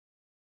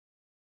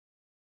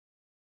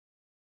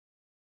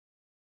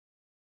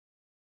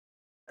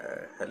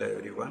Hello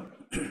everyone.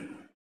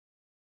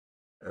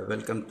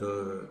 Welcome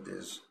to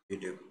this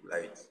YouTube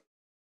live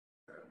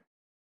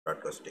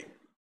broadcasting.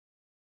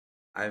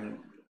 I'm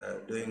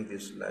doing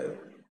this live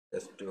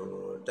just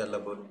to tell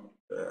about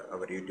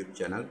our YouTube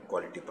channel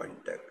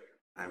QualityPointTech.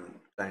 I'm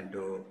trying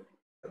to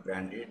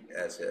brand it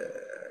as a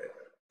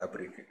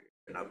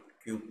abbreviation of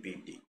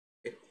QPT.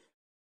 Okay?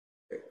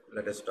 Okay,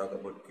 let us talk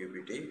about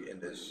QPT in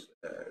this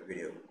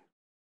video.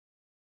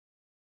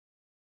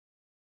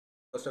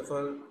 First of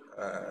all,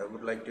 I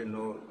would like to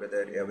know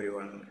whether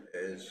everyone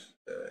is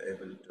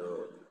able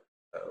to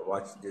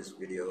watch this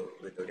video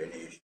without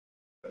any issue.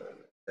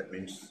 That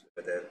means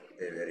whether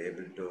they were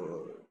able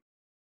to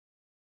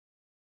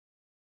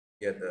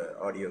hear the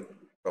audio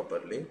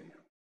properly.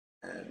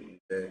 And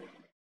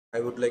I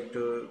would like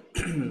to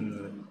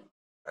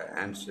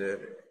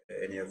answer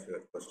any of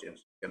your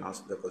questions. You can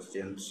ask the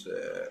questions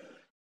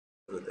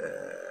through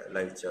the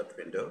live chat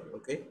window,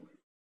 okay?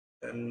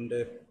 And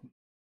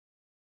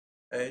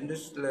in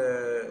this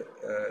live,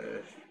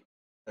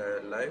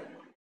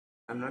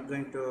 I'm not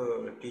going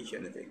to teach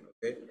anything,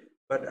 okay?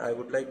 But I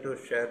would like to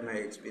share my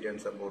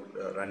experience about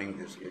running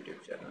this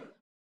YouTube channel.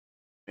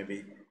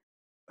 Maybe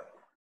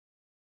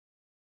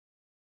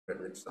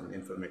with some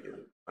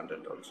informative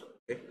content also,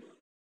 okay?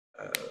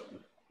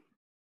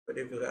 But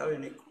if you have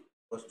any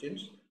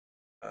questions,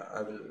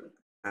 I will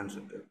answer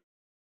them.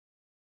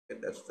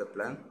 Okay, that's the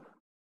plan.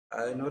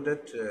 I know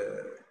that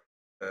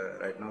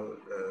right now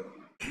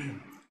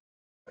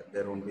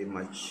there won't be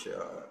much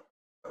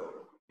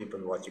people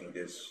watching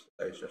this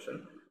live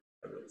session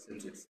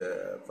since it's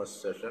the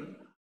first session.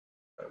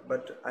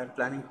 But I'm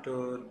planning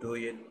to do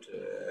it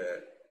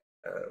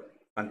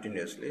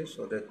continuously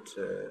so that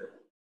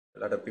a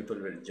lot of people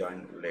will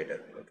join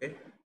later. Okay,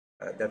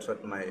 that's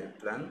what my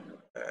plan.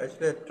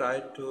 Actually, I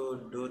tried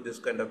to do this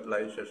kind of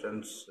live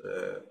sessions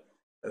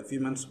a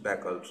few months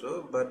back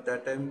also, but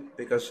that time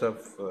because of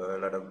a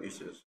lot of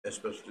issues,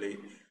 especially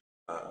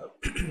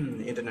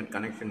internet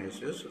connection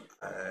issues,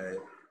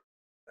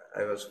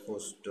 I was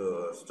forced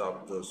to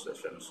stop those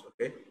sessions.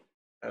 Okay,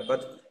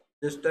 but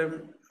this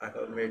time I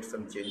have made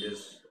some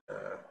changes.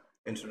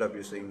 Instead of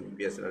using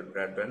BSNL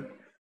broadband,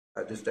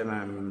 this time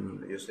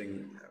I'm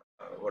using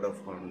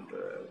Vodafone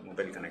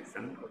mobile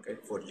connection. Okay,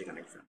 4G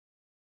connection.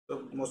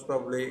 So most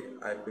probably,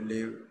 I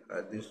believe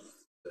this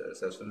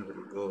session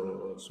will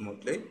go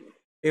smoothly.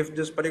 If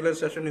this particular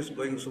session is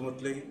going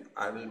smoothly,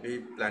 I will be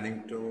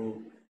planning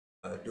to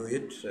do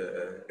it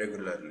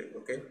regularly.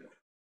 Okay,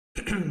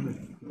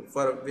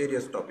 for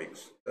various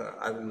topics.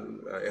 I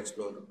will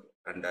explore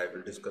and I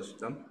will discuss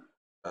them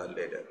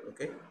later.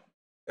 Okay.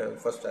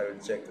 First, I will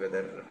check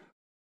whether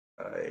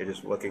it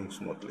is working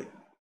smoothly.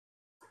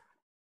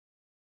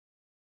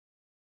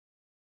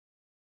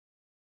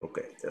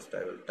 Okay, just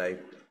I will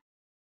type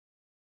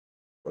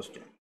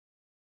question.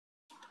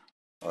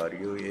 Are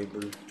you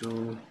able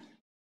to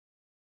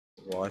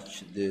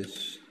watch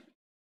this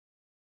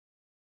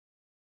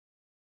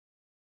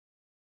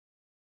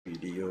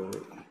video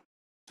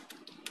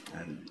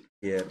and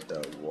hear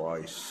the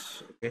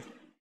voice? Okay.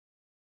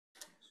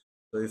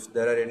 So if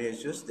there are any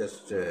issues,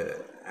 just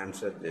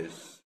answer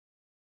this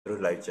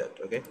through live chat.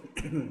 Okay.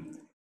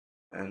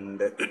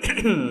 And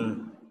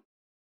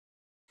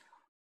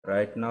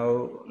right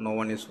now, no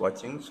one is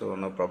watching, so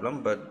no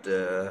problem. But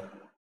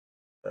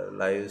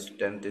live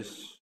strength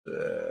is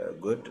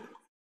good.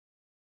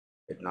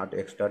 It's not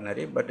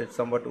extraordinary, but it's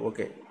somewhat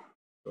okay.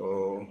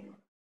 So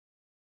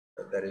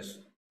there is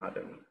not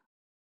a,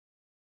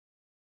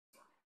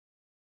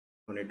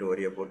 no need to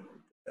worry about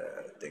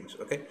things.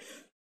 Okay.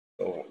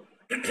 So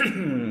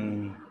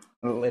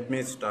let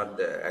me start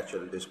the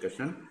actual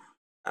discussion.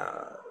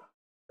 Uh,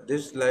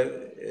 this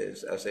live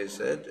is, as I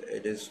said,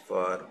 it is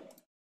for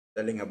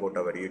telling about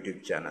our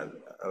YouTube channel.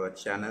 Our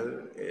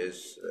channel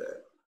is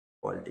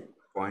Quality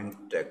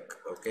Point Tech,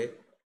 okay,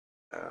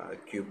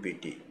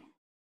 QPT,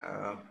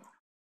 uh,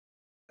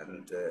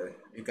 and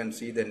you can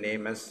see the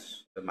name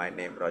as my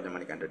name,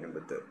 Rajamani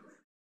Kantanimbudu.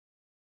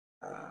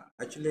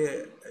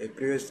 Actually,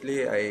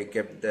 previously I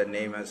kept the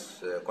name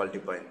as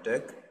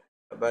QualityPointTech,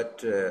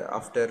 but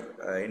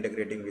after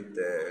integrating with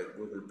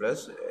Google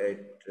Plus,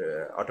 it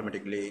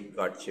automatically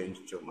got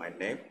changed to my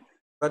name.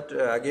 But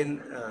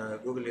again,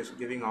 Google is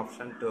giving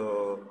option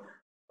to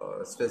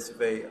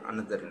specify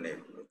another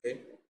name.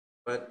 Okay,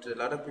 but a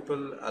lot of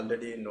people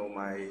already know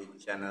my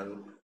channel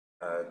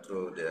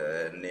through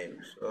the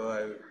name.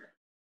 So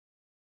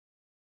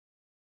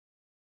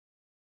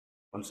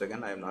once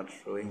again, I am not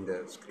showing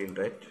the screen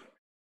right.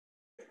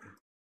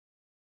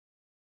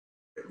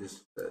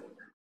 This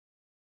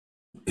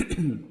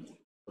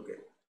okay.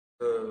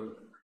 So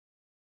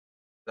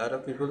a lot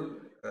of people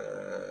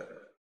uh,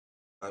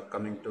 are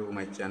coming to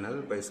my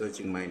channel by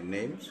searching my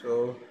name,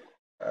 so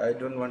I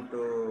don't want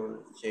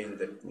to change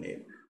that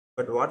name.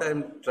 But what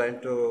I'm trying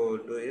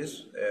to do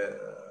is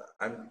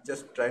I'm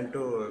just trying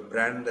to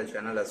brand the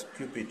channel as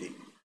QPT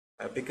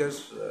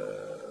because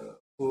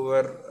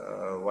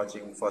whoever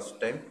watching first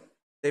time,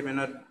 they may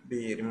not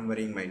be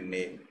remembering my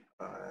name.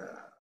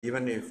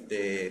 Even if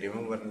they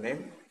remember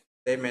name,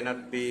 they may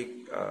not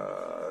be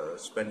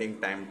spending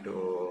time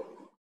to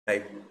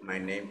type my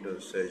name to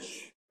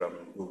search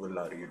from Google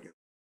or YouTube,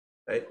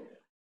 right?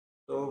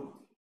 So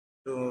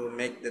to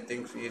make the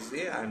things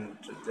easy, I'm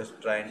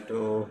just trying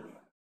to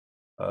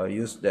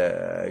use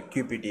the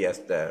QPT as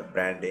the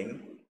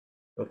branding.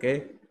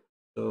 Okay,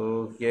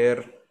 so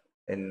here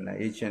in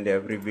each and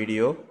every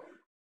video,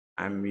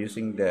 I'm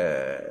using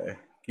the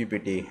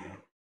QPT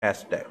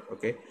hashtag.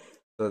 Okay,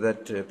 so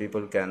that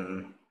people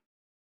can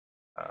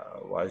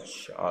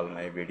watch all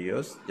my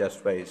videos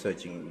just by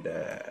searching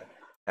the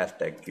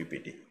hashtag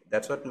QPT.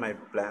 That's what my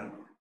plan.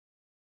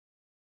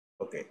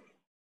 Okay.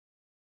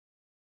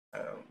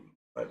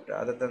 But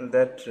other than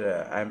that,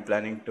 I'm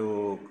planning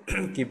to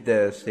keep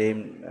the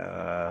same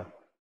uh,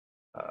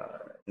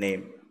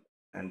 name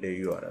and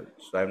the URL.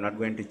 So I'm not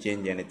going to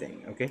change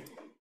anything. Okay.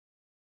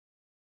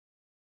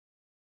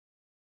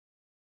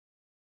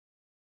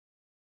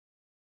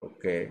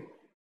 Okay.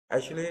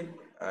 Actually,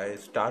 I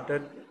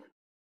started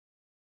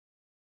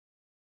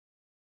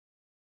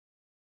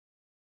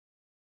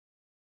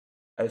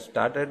I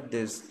started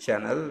this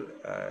channel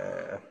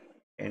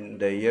in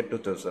the year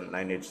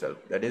 2009 itself.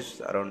 That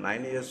is around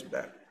 9 years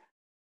back.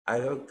 I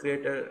have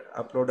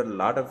uploaded a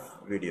lot of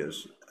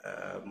videos,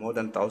 more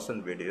than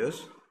 1,000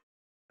 videos,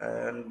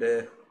 and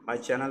my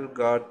channel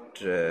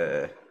got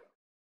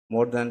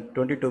more than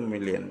 22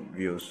 million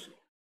views.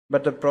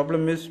 But the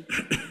problem is,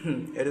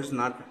 it is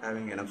not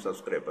having enough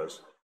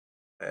subscribers.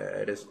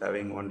 It is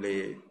having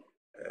only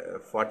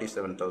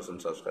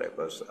 47,000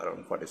 subscribers,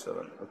 around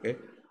 47. Okay.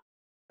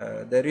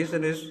 The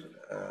reason is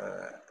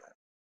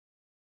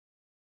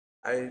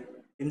I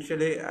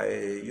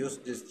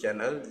used this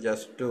channel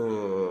just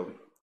to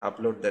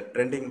upload the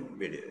trending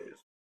videos.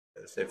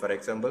 Say for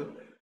example,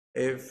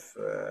 if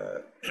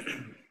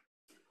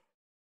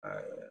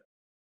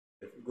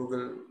if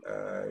Google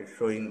is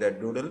showing that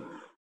doodle,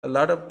 a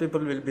lot of people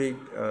will be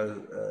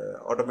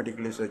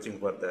automatically searching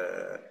for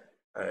the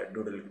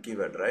doodle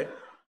keyword, right?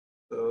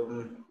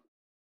 So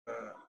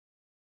uh,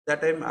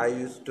 that time I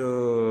used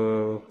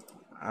to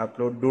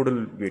upload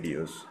doodle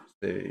videos.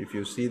 So if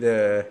you see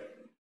the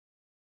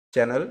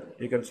channel,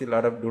 you can see a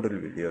lot of doodle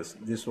videos.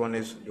 This one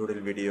is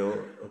doodle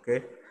video.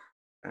 Okay,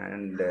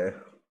 and a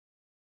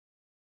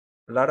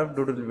lot of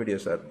doodle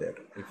videos are there.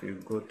 If you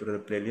go through the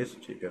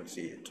playlist, you can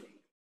see it.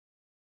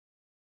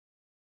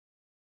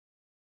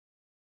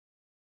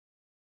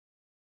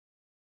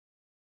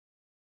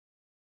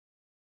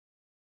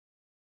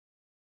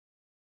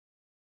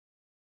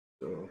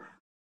 So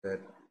that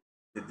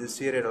with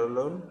this year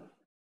alone,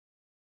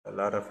 a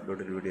lot of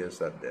doodle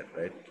videos are there,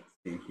 right?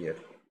 See here.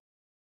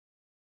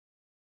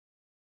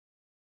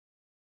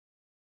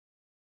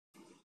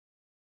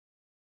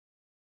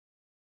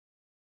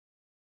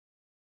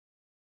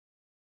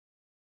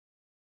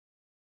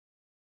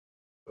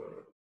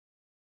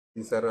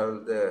 These are all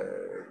the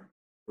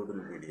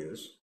doodle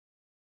videos.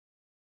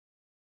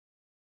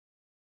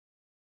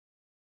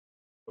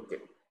 Okay,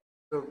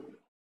 so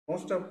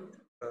most of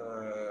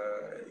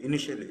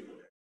initially,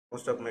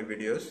 most of my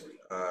videos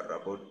are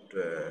about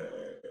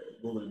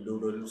Google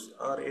Doodles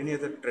or any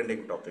other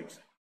trending topics.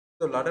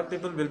 So a lot of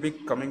people will be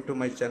coming to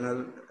my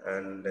channel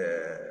and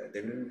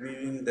they will be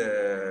viewing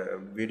the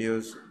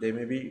videos. They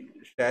may be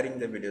sharing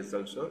the videos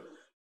also,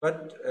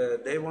 but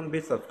they won't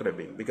be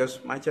subscribing because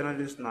my channel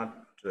is not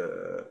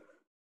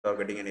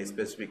targeting any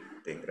specific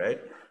thing, right?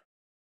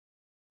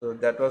 So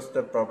that was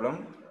the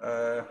problem.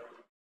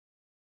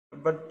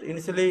 But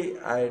initially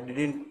I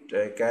didn't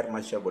care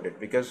much about it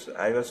because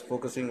I was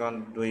focusing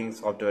on doing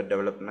software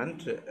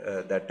development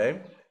that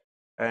time,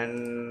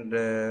 and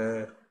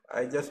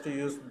I just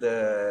used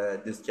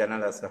this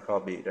channel as a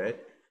hobby, right?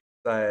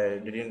 So I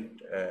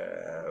didn't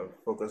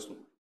focus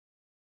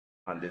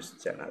on this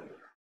channel,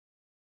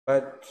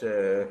 but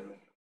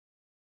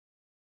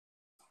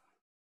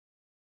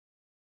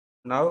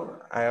now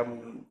I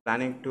am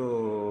planning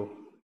to.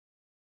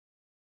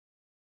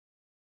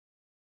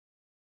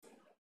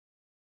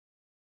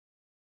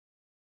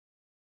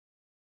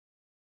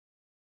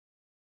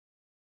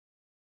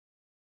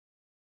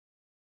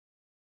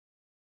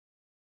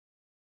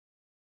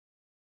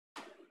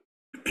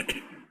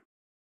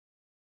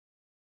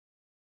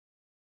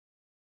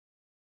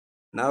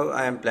 Now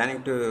I am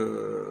planning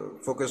to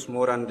focus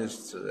more on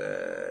this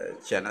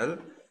channel.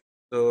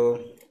 So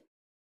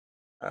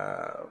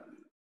uh,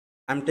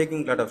 I'm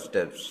taking a lot of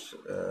steps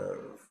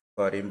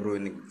for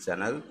improving the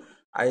channel.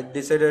 I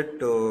decided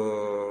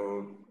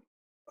to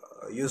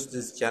use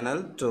this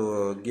channel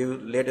to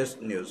give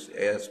latest news,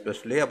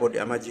 especially about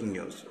emerging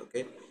news.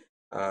 Okay,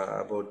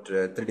 about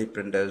 3D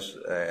printers,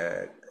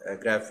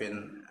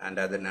 graphene, and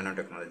other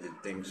nanotechnology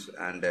things,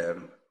 and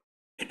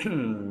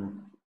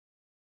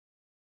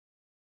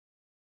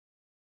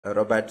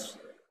robots,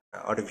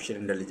 artificial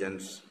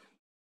intelligence,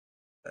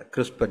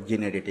 CRISPR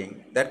gene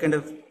editing, that kind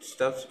of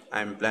stuff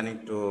I'm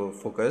planning to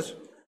focus.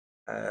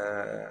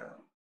 Uh,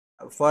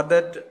 for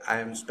that,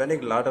 I'm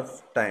spending a lot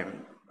of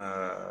time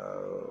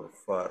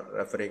for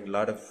referring a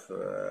lot of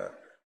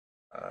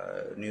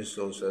news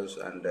sources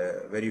and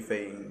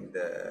verifying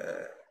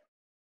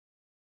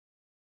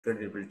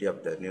credibility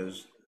of the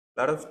news.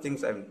 A lot of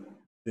things I'm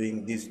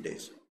doing these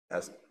days.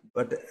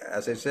 But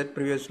as I said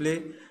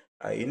previously,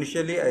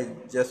 initially I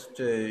just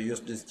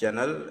used this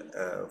channel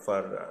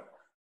for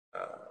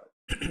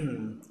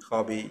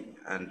hobby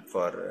and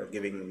for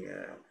giving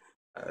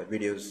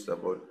videos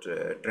about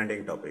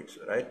trending topics,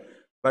 right?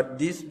 But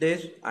these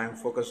days I'm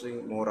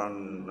focusing more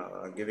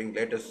on giving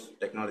latest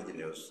technology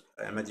news,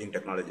 emerging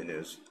technology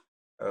news.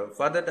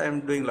 For that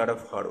I'm doing a lot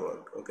of hard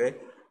work, okay?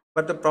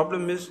 But the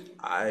problem is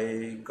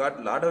I got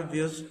a lot of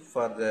views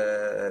for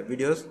the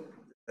videos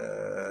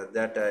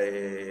that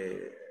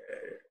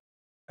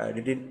I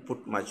didn't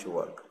put much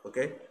work,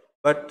 okay?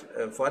 But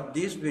for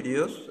these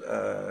videos,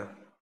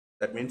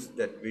 that means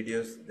that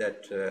videos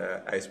that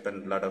I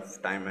spend a lot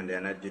of time and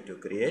energy to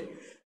create,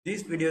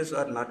 these videos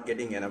are not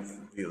getting enough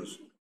views.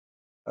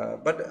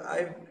 But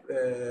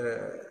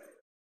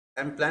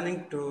I'm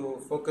planning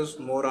to focus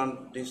more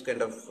on these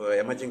kind of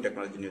emerging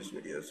technology news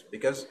videos,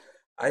 because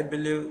I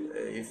believe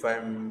if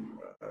I'm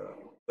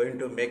going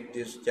to make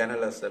this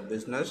channel as a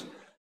business,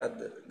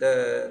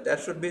 there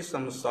should be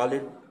some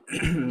solid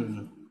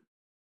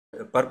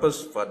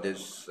purpose for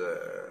this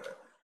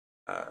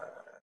uh,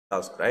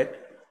 task, right?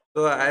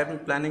 So I am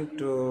planning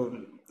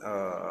to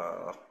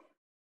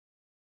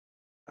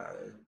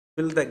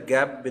fill the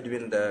gap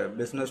between the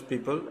business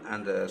people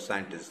and the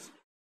scientists.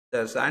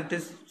 The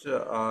scientists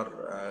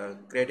are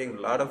creating a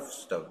lot of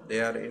stuff.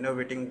 They are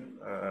innovating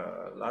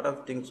a lot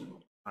of things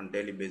on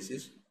daily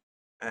basis,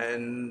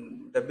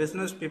 and the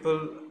business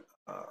people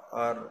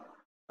are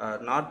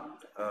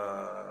not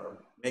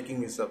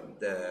making use of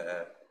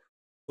the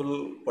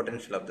full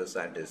potential of the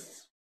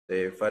scientists.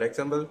 Say, for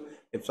example,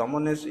 if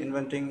someone is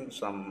inventing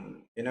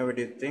some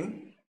innovative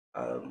thing,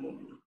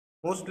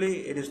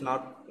 mostly it is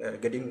not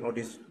getting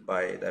noticed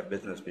by the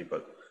business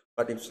people.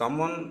 But if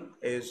someone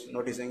is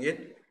noticing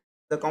it,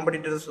 the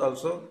competitors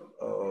also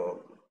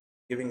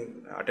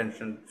giving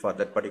attention for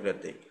that particular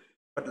thing.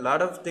 But a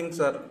lot of things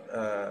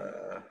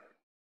are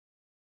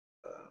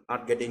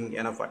not getting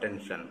enough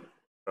attention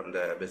from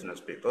the business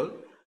people.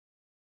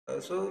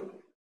 So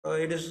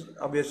it is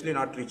obviously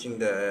not reaching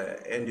the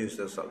end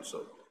users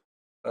also.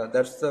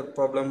 That's the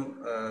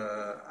problem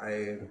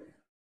I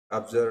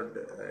observed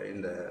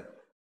in the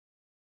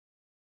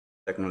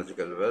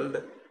technological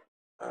world.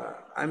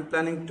 I'm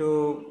planning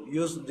to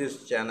use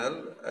this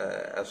channel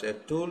as a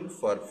tool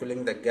for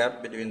filling the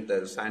gap between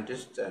the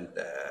scientists and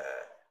the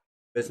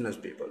business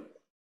people.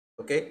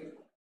 Okay,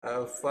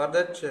 for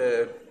that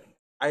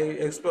I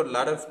explored a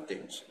lot of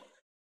things.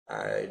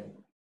 I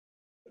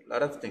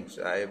lot of things.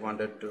 I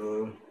wanted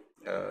to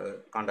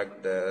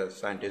contact the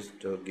scientists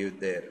to give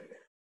their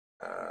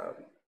uh,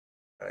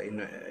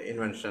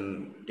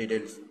 invention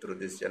details through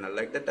this channel.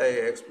 Like that, I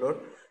explored.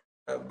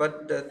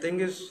 But the thing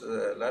is,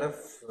 a lot of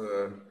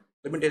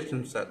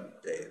limitations are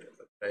there,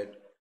 right?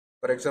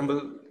 For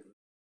example,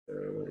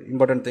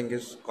 important thing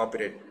is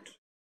copyright.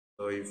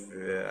 So if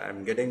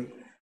I'm getting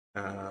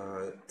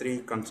three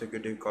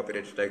consecutive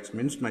copyright strikes,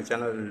 means my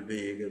channel will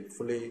be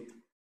fully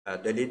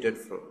deleted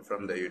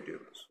from the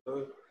YouTube.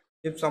 So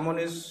if someone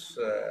is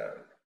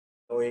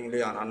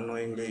knowingly or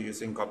unknowingly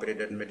using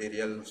copyrighted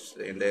materials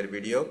in their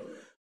video,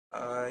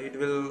 it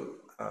will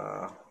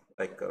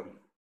like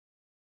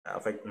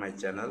affect my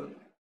channel.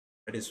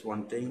 That is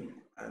one thing,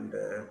 and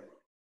a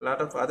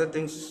lot of other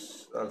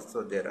things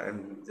also there.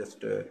 I'm just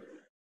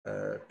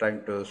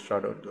trying to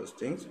sort out those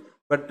things,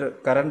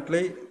 but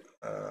currently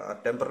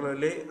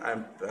temporarily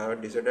I'm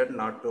decided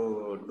not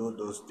to do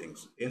those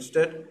things.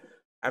 Instead,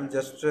 I'm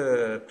just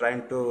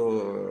trying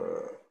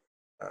to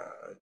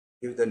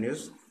give the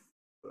news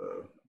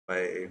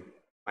by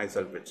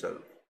myself itself,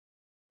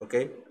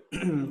 okay.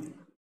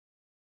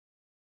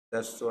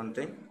 That's one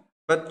thing.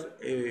 But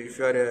if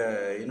you are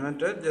an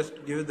inventor,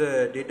 just give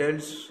the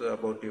details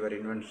about your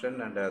invention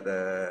and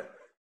the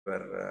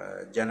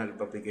your journal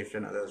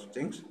publication, other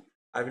things.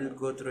 I will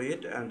go through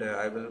it and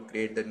I will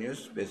create the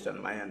news based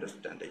on my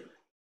understanding.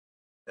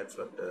 That's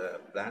what the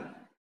plan.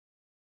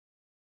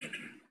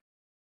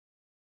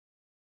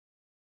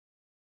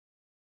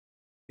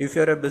 If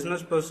you are a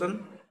business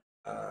person,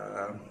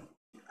 uh,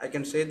 I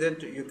can say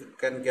that you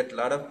can get a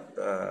lot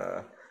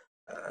of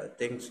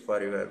things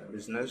for your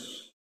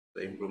business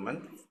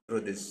improvement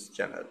through this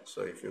channel.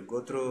 So if you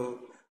go through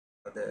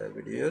the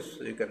videos,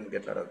 you can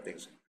get a lot of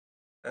things.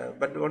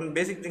 But one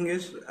basic thing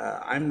is,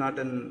 I'm not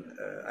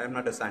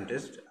a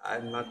scientist.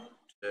 I'm not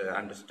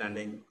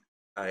understanding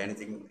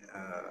anything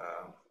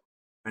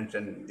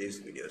mentioned in these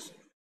videos.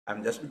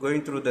 I'm just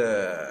going through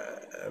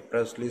the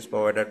press release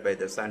provided by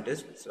the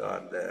scientists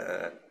or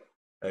the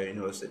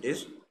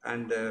universities,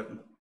 and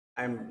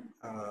I'm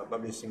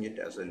publishing it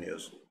as a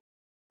news.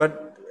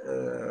 But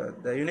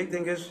the unique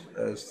thing is,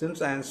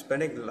 since I am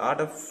spending a lot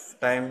of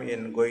time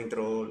in going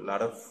through a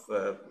lot of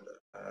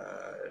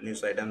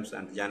news items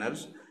and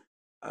journals,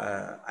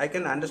 I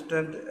can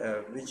understand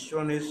which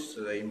one is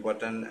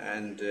important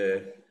and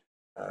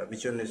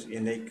which one is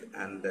unique,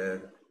 and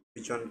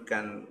which one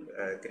can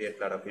create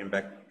a lot of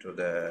impact to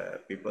the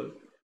people.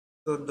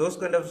 So those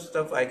kind of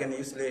stuff I can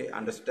easily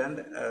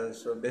understand.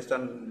 So based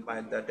on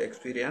my that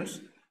experience,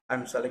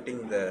 I'm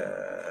selecting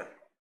the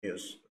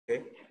news.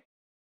 Okay.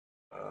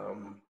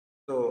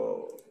 So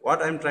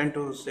what I'm trying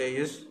to say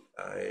is,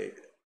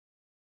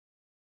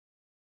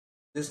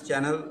 this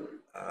channel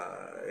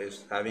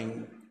is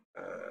having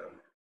a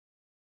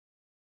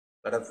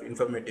lot of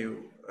informative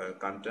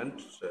content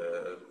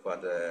for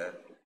the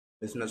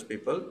business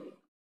people,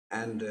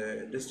 and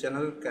this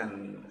channel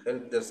can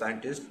help the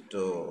scientists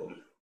to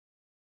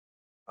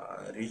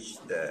reach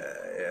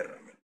their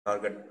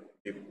target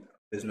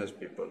business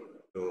people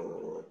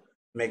to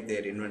make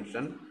their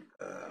invention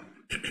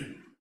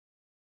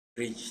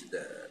reach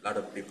the lot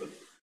of people.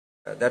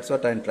 That's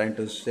what I'm trying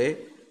to say.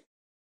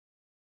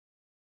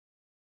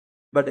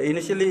 But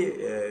initially,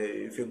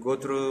 if you go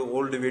through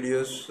old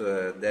videos,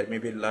 there may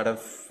be a lot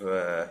of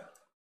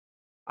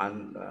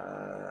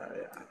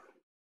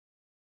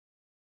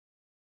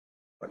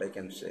what I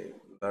can say,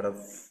 a lot of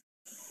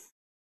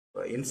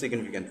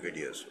insignificant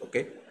videos.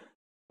 Okay,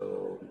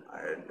 so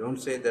I don't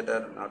say that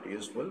are not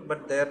useful,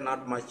 but they are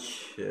not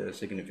much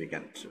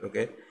significant.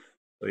 Okay,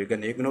 so you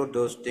can ignore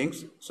those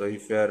things. So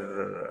if you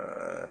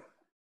are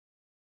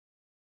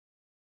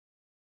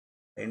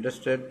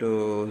interested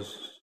to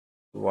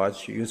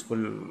watch useful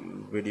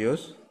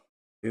videos,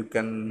 you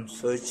can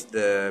search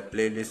the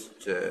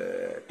playlist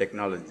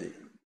technology.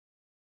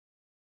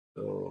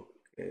 So,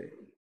 okay.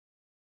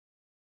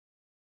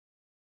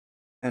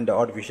 And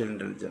artificial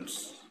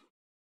intelligence.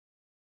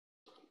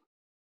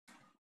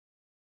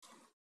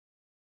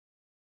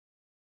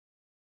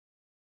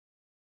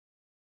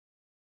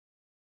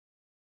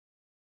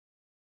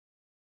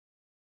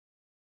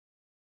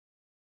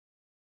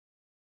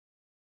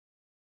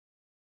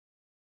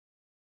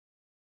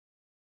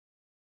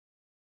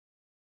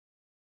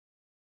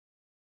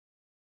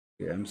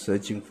 Okay, I'm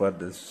searching for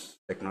this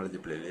technology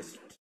playlist.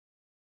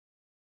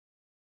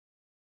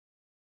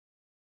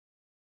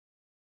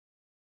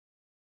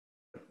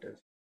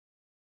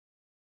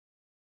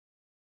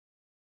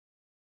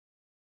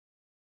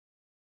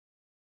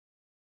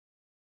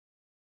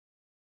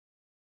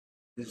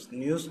 This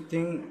news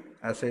thing,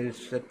 as I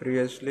said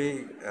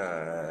previously,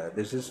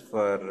 this is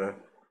for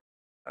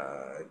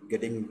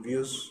getting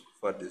views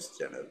for this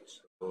channel.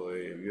 So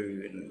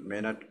you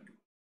may not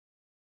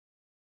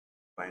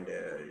find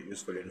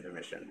useful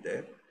information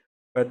there.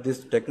 But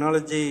this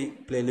technology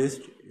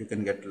playlist, you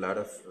can get a lot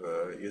of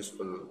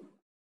useful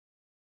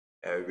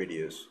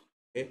videos.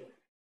 Okay.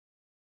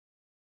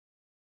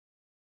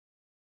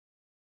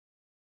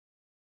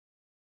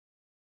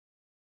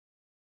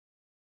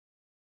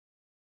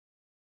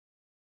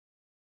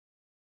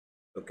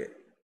 Okay.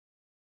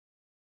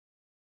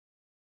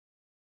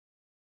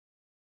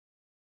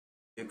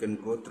 You can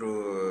go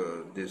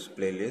through this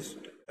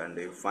playlist and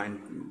you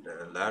find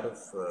a lot of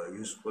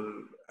useful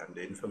and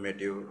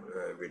informative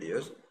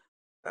videos.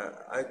 Uh,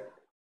 I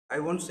I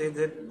won't say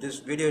that this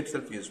video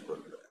itself is useful.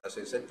 As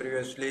I said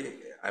previously,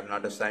 I'm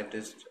not a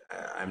scientist.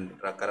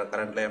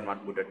 Currently I'm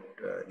not good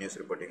at news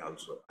reporting.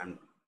 Also, I'm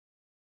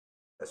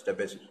step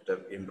by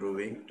step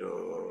improving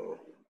to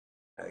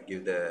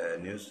give the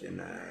news in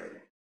a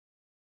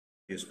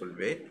useful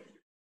way.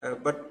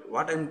 But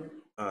what I'm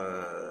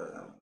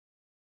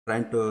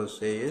trying to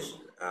say is,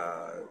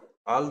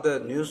 all the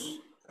news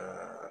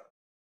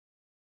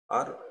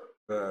are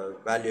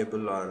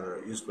valuable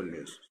or useful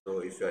news. So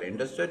if you are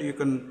interested, you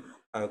can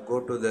go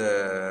to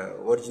the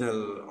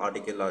original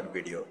article or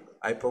video.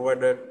 I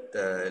provided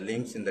the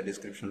links in the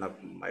description of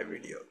my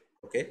video.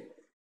 Okay,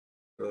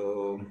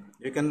 so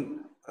you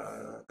can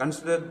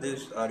consider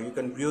this, or you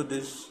can view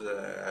this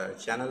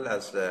channel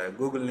as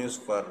Google News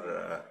for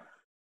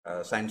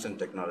science and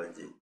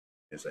technology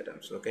news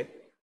items. Okay,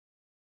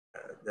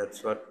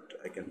 that's what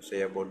I can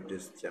say about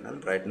this channel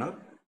right now.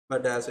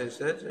 But as I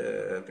said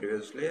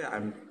previously,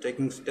 I'm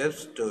taking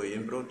steps to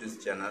improve this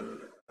channel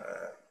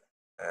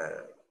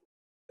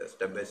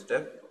step by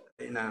step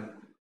in a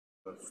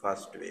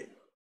fast way.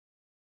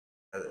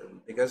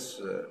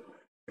 Because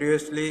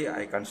previously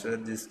I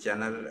considered this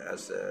channel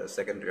as a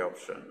secondary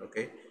option.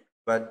 Okay,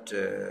 but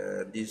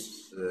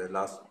these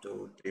last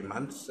 2 3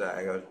 months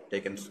I have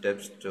taken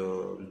steps to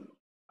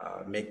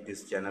make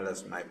this channel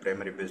as my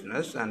primary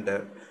business, and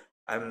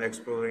I'm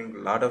exploring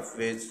a lot of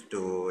ways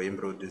to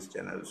improve this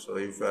channel. So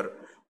if you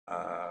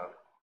are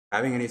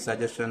having any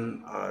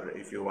suggestion, or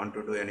if you want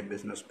to do any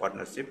business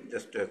partnership,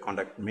 just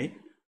contact me.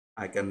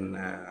 I can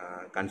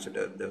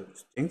consider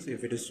those things.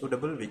 If it is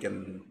suitable, we can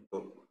go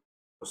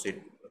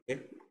proceed.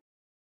 Okay.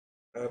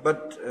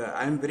 But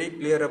I'm very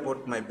clear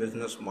about my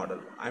business model.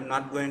 I'm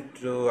not going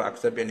to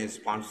accept any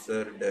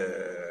sponsored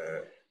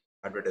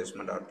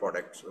advertisement or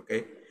products.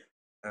 Okay.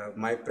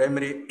 My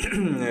primary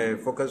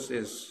focus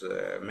is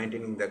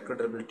maintaining the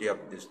credibility of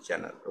this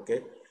channel.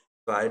 Okay.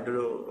 So I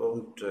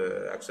don't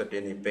accept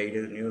any paid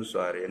news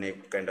or any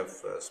kind of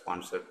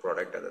sponsored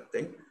product other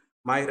thing.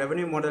 My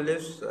revenue model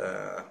is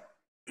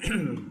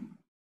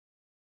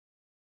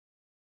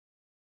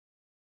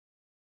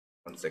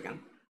one second.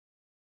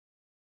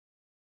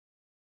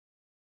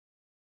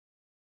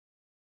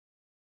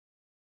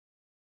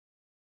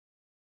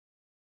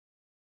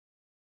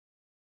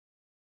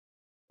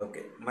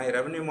 Okay, my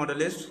revenue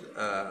model is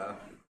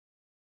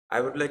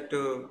I would like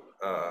to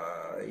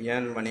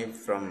earn money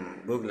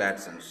from Google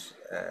AdSense.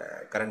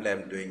 Currently,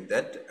 I'm doing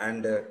that,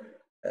 and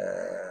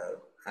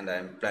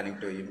I'm planning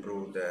to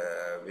improve the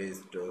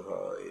ways to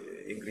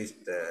increase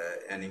the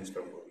earnings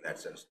from Google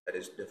AdSense. That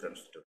is different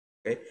too.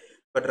 Okay,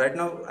 but right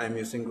now I'm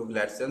using Google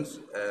AdSense.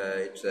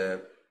 It's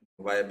a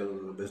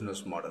viable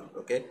business model.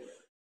 Okay,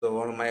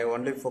 so my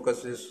only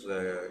focus is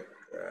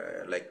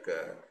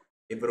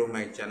improve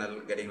my channel,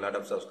 getting a lot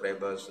of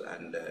subscribers,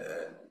 and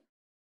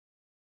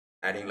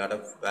adding a lot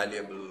of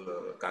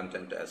valuable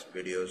content as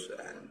videos,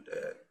 and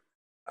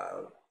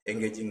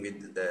engaging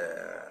with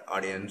the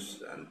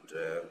audience, and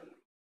uh,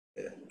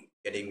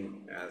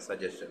 getting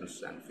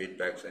suggestions and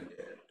feedbacks, and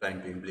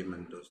trying to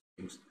implement those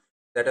things.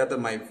 That are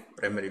my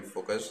primary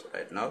focus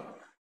right now.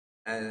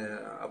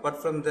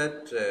 Apart from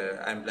that,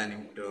 I'm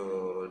planning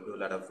to do a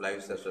lot of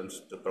live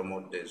sessions to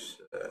promote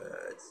this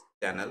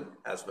channel,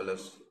 as well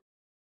as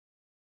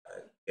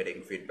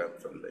getting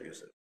feedback from the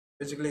user.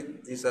 Basically,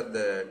 these are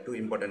the two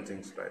important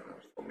things right now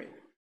for me.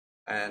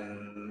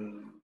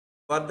 And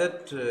for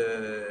that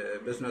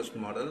business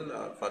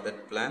model, for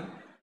that plan,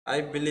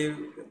 I believe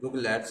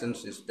Google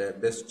AdSense is the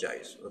best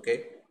choice.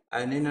 Okay,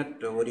 I need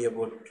not worry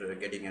about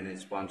getting any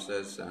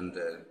sponsors and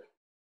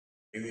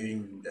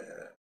reviewing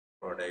the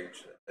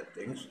products, the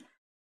things.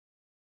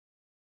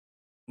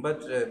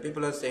 But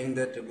people are saying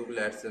that Google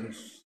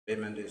AdSense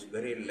payment is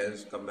very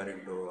less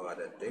comparing to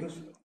other things.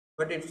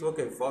 But it's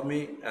okay for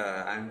me.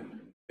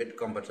 I'm a bit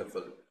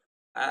comfortable.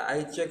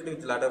 I checked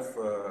with a lot of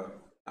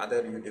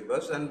other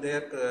YouTubers, and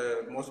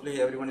they're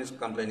mostly everyone is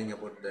complaining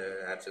about the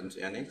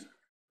AdSense earnings.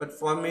 But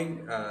for me,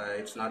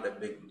 it's not a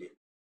big deal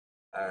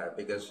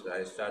because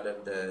I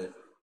started the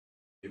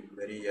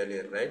very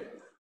earlier, right?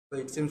 So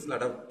it seems a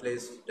lot of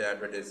place the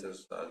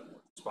advertisers or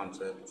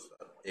sponsors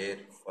are there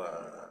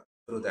for,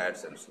 through the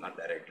AdSense, not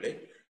directly.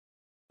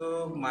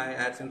 So my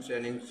AdSense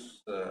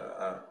earnings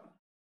are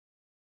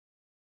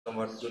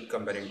somewhat good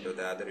comparing to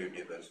the other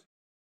YouTubers.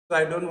 So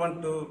I don't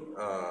want to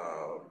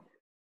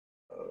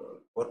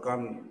work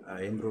on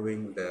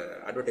improving the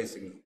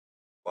advertising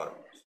part.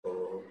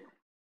 So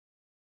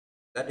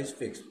that is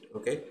fixed.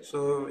 Okay,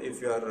 so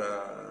if you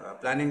are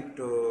planning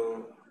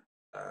to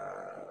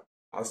uh,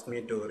 ask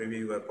me to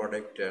review a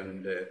product,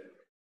 and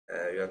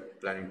you are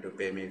planning to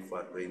pay me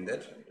for doing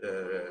that,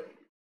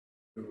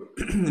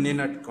 you need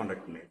not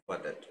contact me for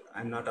that.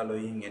 I'm not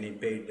allowing any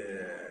paid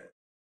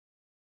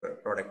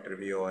product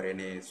review or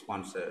any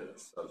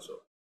sponsors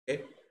also.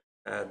 Okay,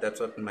 that's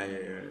what my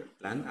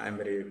plan. I'm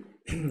very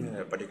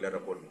particular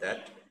about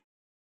that.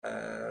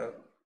 uh,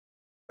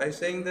 by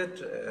saying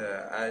that,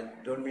 I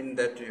don't mean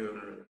that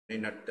you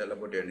need not tell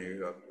about any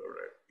your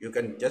product. You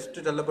can just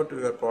tell about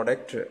your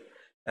product,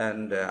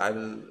 and I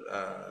will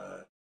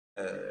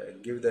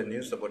give the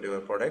news about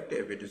your product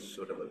if it is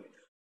suitable.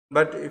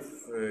 But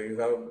if you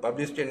have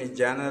published any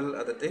journal,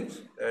 other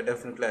things,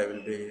 definitely I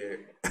will be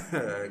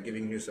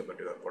giving news about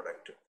your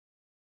product.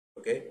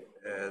 Okay,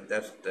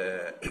 that's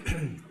the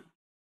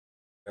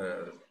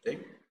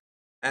thing.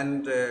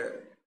 And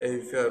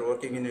if you are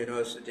working in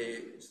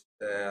university,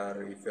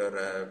 or if you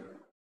are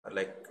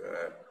like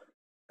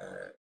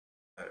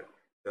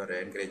you are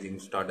encouraging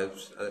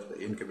startups,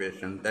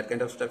 incubation, that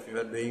kind of stuff you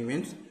are doing,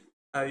 means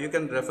you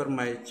can refer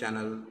my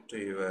channel to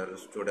your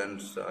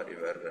students or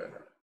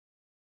your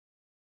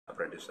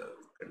apprentices,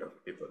 kind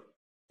of people.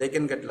 They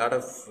can get a lot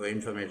of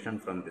information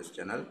from this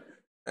channel.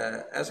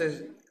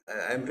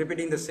 I'm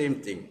repeating the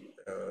same thing.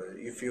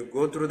 If you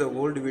go through the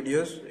old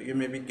videos, you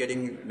may be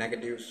getting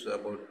negatives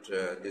about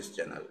this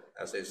channel.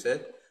 As I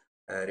said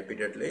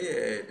repeatedly,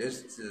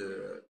 this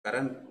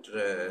current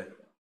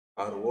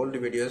or old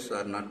videos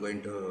are not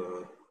going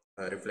to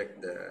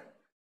reflect the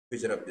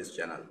future of this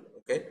channel.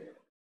 Okay,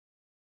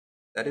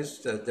 that is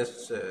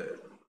just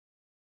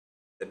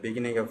the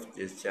beginning of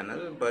this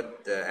channel,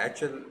 but the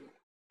actual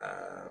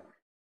uh,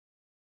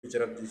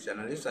 future of this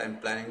channel is I'm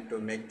planning to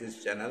make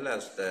this channel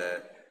as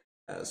the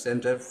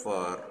center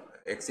for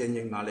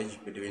exchanging knowledge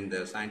between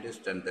the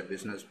scientists and the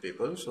business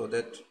people, so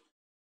that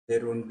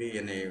there won't be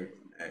any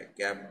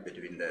gap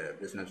between the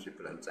business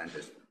people and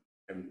scientists.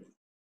 And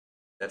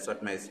that's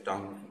what my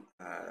strong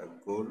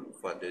goal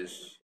for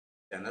this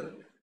channel.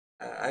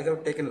 I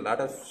have taken a lot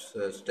of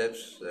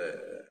steps,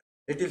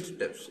 little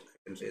steps. I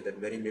can say that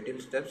very little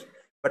steps,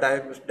 but I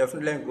was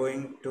definitely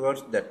going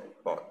towards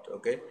that path.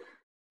 Okay,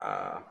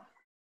 uh,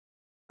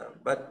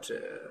 but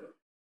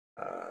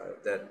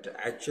that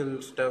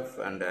actual stuff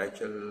and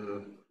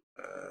actual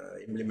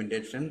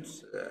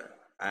implementations,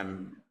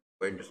 I'm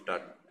going to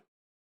start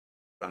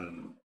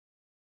from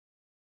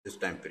this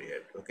time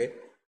period. Okay,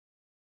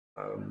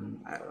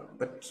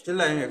 but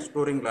still I'm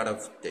exploring a lot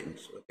of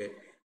things. Okay.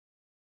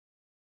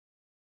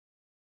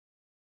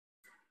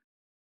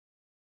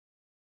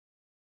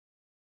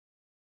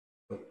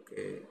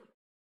 Okay.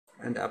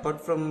 And apart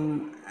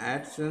from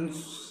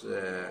AdSense,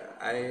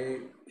 I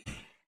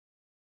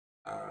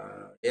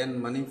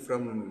earn money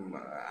from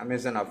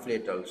Amazon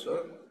affiliate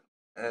also.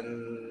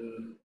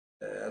 And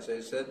as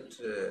I said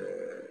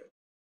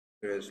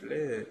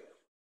previously,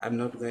 I'm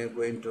not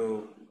going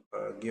to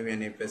give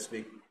any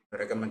specific,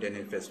 recommend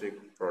any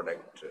specific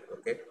product.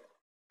 Okay,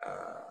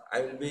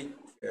 I will be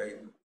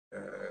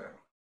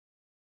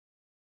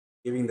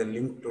giving the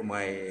link to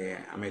my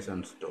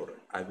Amazon store.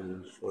 I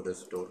will show the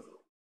store.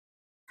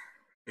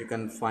 You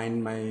can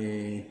find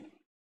my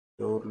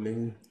store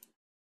link.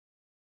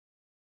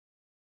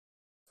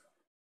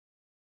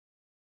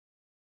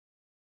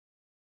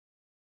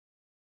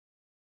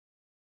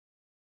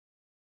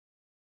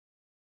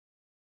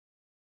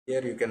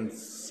 Here you can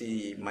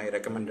see my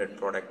recommended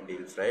product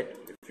deals, right?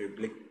 If you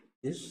click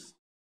this,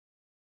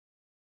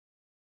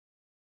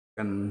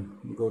 you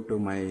can go to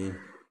my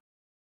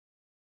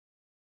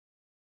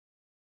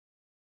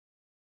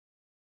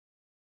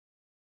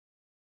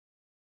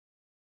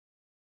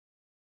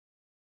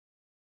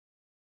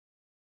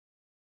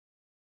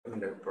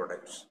recommended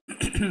products.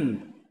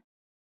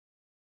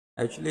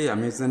 Actually,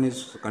 Amazon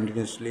is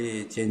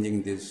continuously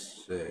changing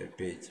this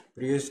page.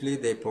 Previously,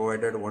 they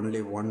provided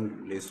only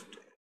one list,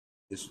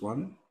 this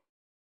one.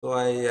 So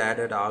I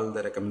added all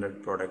the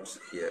recommended products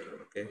here.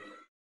 Okay,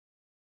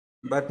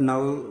 but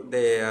now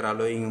they are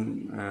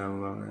allowing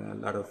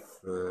a lot of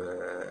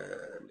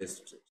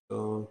lists.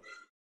 So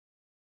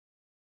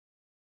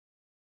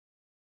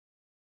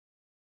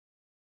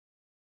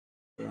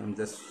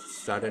just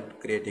started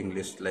creating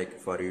lists like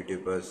for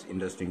YouTubers,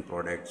 interesting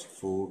products,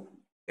 food,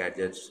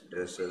 gadgets,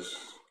 dresses,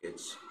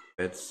 kids,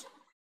 pets,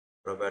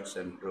 robots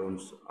and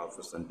drones,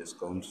 offers and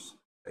discounts,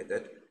 like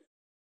that.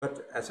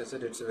 But as I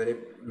said, it's a very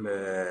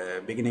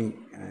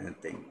beginning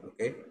thing.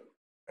 Okay.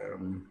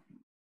 Um,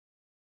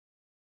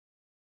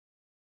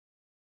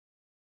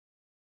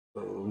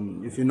 so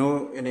if you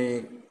know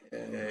any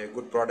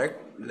good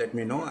product, let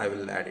me know. I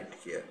will add it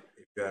here.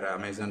 If you are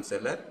an Amazon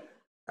seller,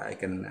 I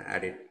can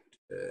add it.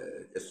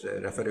 Just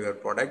refer your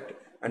product,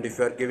 and if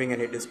you are giving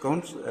any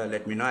discounts,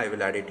 let me know. I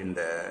will add it in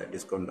the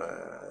discount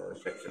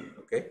section.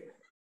 Okay.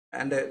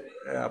 And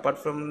apart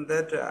from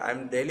that,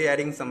 I'm daily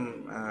adding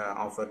some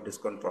offer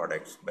discount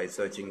products by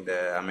searching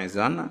the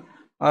Amazon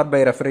or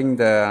by referring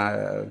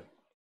the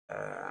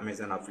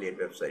Amazon affiliate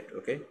website.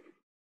 Okay.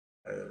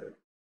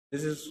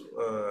 This is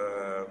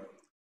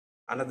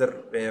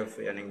another way of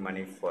earning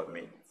money for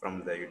me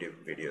from the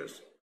YouTube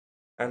videos.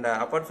 And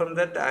apart from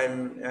that,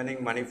 I'm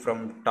earning money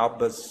from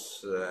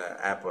TopBuzz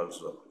app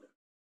also.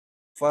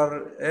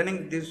 For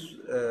earning these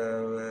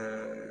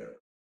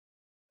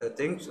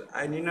things,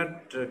 I need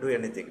not do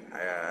anything.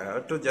 I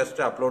have to just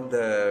upload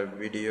the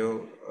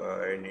video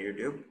in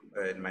YouTube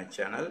in my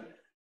channel,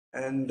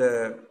 and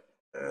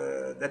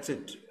that's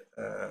it.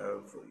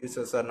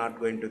 Users are not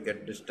going to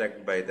get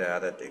distracted by the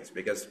other things,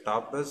 because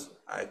TopBuzz,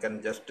 I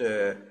can just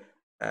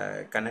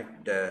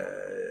connect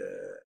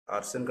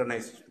or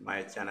synchronize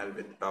my channel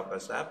with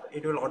TopBuzz app.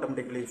 It will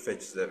automatically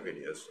fetch the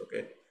videos.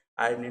 Okay,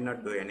 I need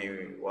not do any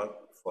work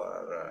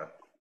for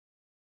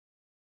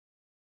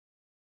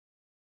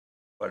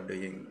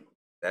doing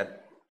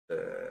that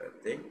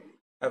thing.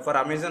 For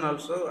Amazon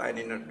also, I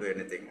need not do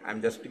anything.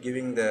 I'm just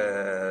giving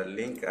the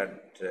link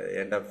at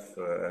end of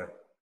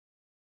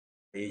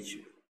each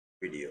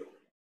video.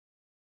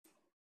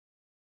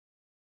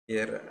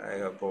 Here I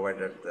have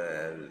provided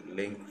the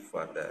link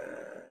for the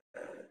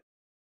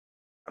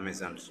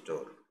Amazon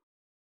store.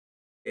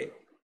 Okay,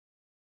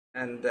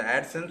 and the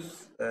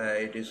AdSense,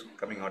 it is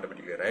coming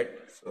automatically, right?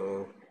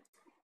 So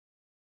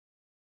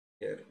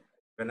here,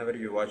 whenever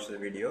you watch the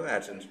video,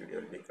 AdSense video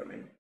will be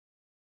coming.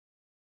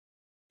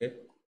 Okay.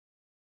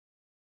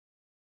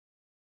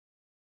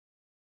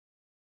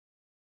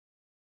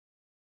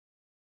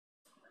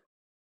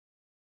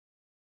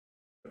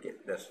 Okay,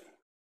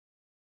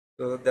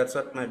 that's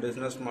what my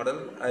business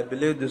model. I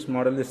believe this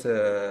model is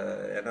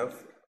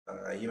enough.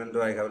 Even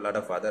though I have a lot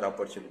of other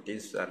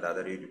opportunities and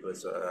other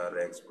YouTubers are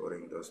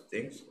exploring those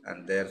things,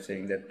 and they are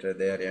saying that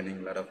they are earning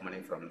a lot of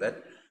money from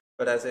that.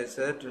 But as I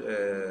said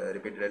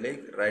repeatedly,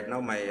 right now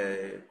my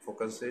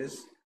focus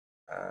is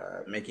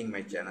making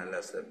my channel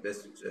as the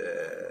best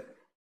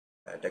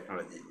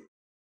technology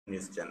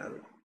news channel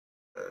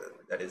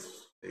that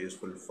is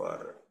useful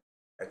for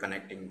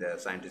connecting the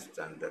scientists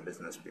and the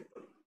business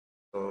people.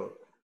 So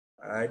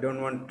I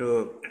don't want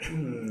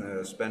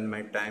to spend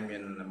my time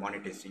in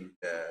monetizing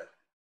the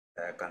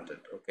content.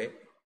 Okay,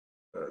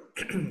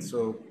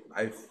 so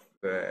I've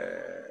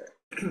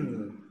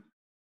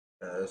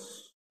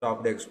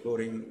stopped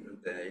exploring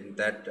in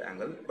that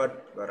angle.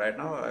 But right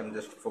now, I'm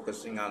just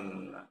focusing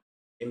on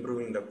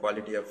improving the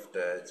quality of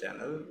the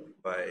channel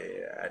by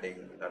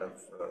adding a lot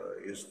of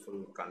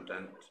useful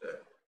content.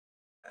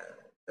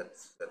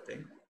 That's the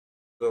thing.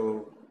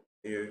 So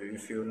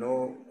if you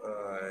know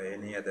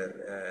any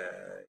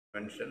other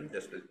mention,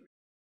 just let me.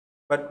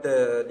 But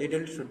the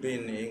details should be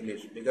in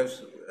English,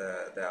 because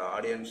the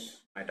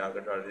audience, my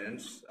target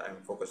audience,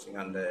 I'm focusing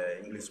on the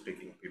English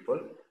speaking people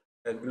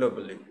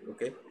globally.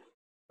 Okay.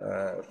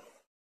 Uh,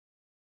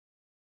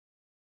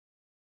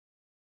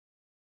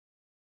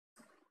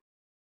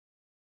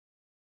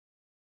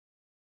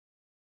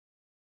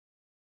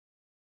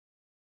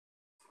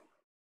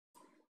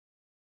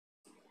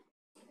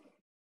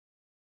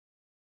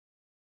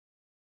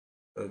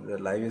 So the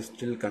live is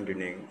still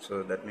continuing.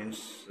 So that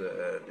means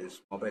this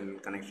mobile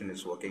connection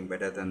is working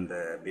better than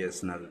the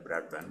BSNL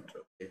broadband.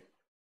 Okay.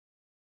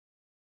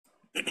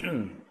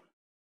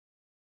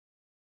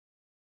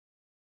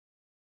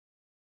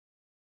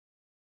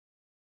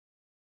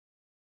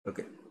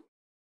 Okay.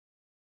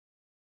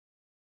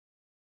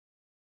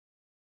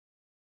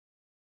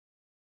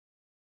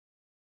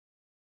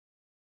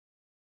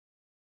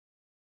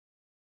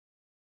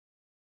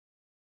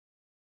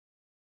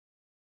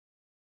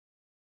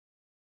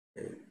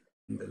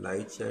 In the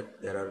live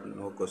chat, there are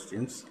no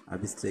questions.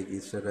 Abhishek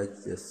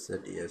Iswaraj just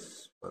said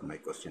yes for my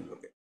question.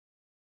 Okay.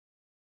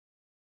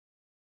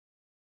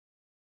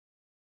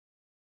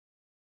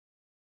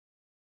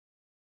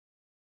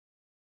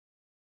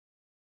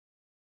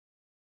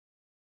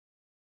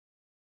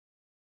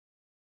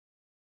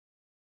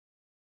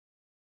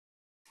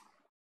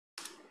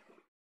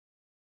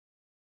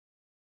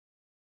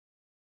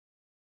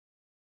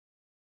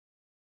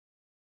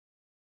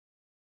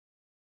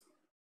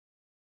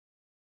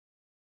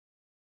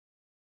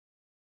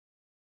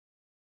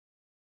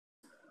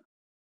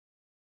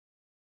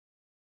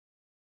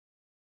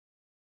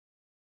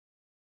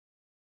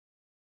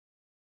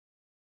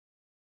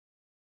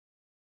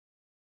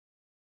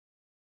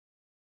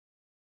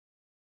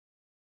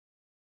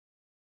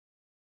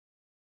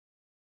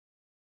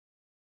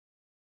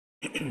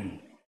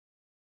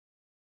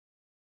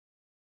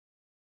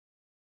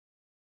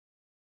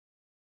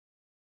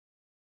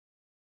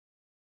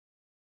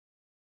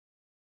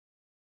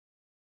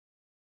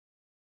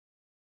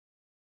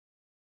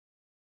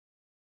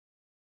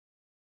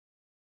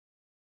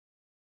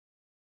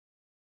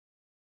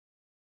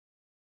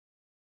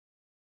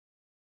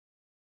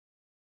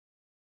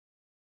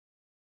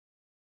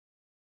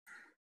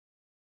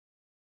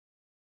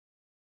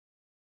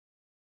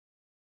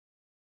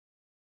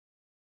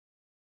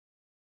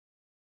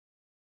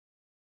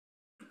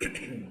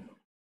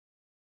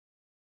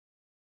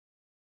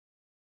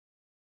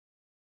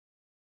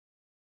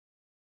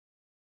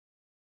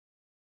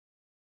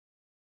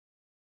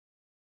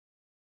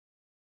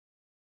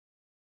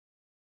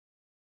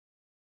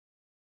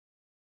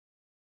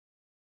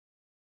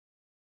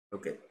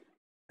 Okay.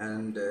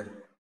 And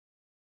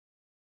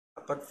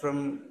apart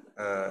from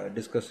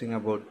discussing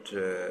about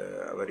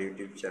our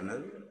YouTube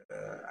channel,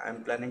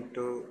 I'm planning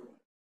to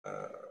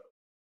uh,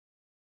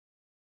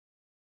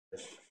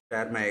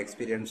 share my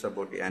experience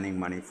about earning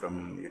money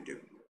from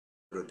YouTube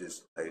through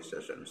these live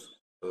sessions.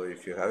 So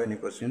if you have any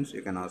questions,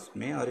 you can ask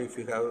me, or if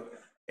you have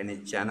any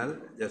channel,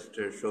 just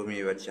show me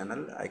your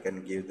channel. I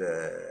can give the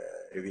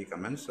review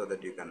comments so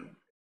that you can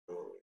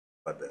go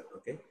further.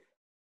 Okay,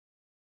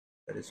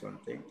 that is one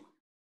thing.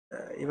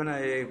 Even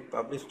I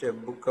published a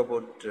book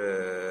about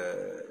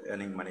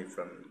earning money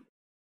from,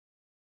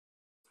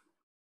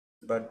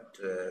 but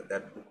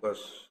that book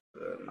was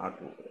not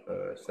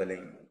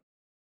selling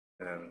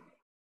um,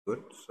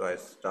 good, so I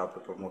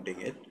stopped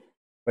promoting it.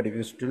 But if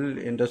you're still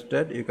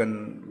interested, you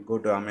can go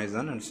to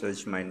Amazon and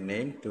search my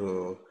name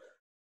to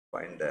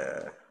find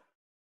the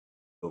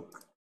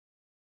book.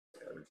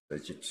 I will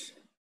search it.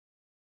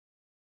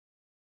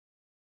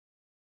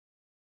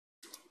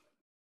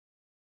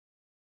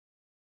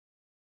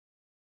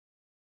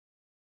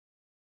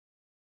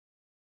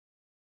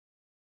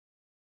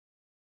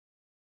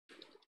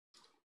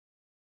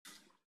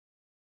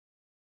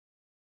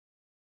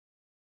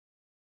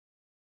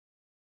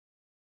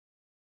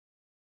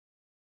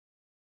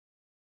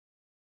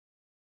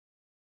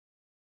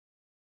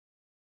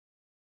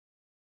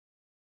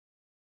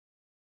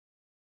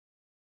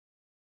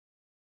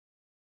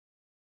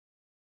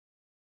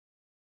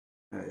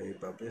 I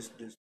published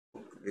this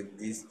book with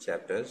these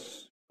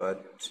chapters,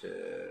 but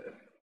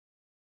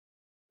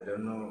I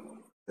don't know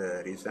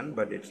the reason,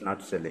 but it's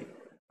not selling.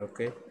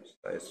 Okay,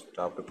 so I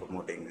stopped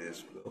promoting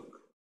this book.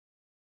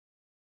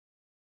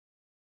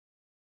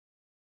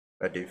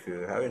 But if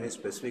you have any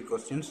specific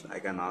questions, I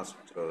can ask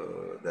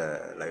through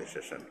the live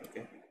session.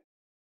 Okay.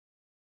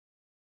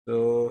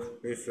 So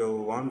if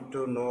you want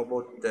to know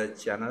about the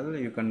channel,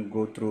 you can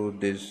go through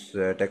this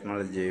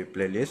technology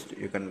playlist.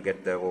 You can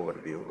get the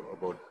overview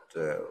about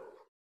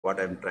what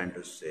I'm trying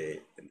to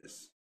say in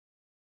this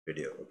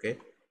video. Okay.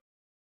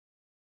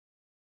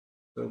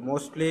 So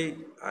mostly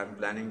I'm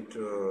planning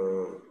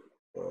to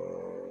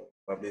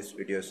publish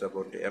videos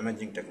about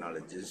emerging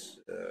technologies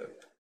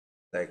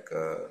like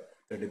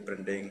 3D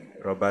printing,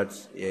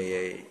 robots,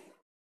 AI,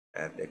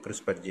 and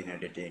CRISPR gene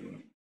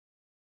editing.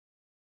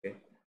 Okay.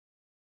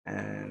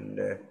 And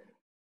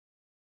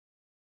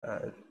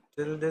Uh,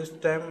 till this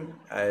time,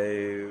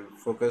 I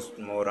focused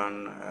more on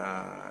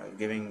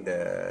giving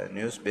the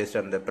news based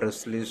on the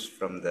press release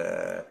from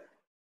the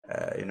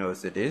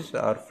universities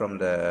or from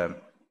the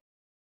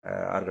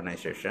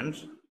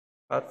organizations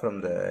or from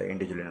the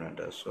individual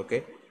inventors.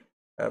 Okay,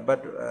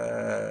 but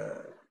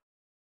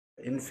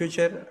in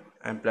future,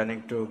 I'm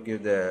planning to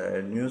give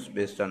the news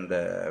based on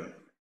the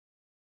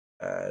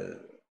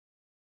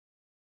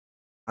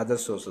other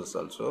sources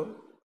also.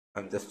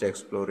 I'm just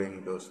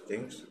exploring those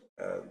things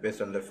based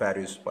on the fair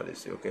use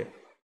policy. Okay.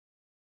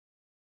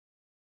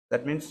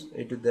 That means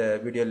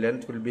the video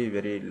length will be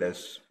very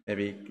less,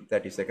 maybe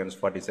 30 seconds,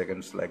 40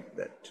 seconds, like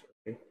that.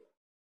 Okay.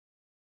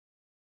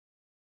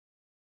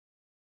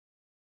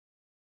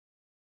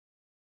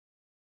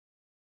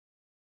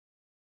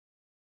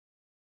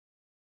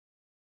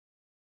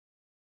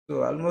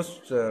 So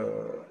almost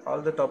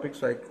all the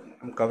topics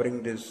I'm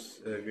covering this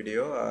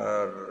video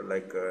are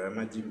like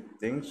emerging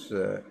things.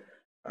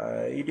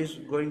 It is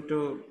going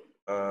to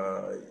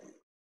uh,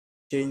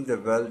 change the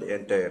world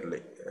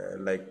entirely,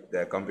 like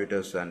the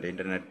computers and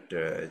internet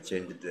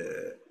changed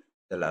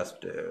the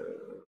last 4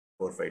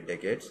 or 5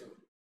 decades.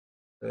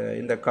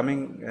 In the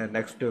coming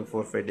next 4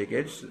 or 5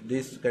 decades,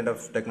 these kind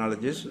of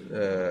technologies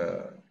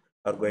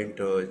are going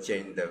to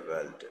change the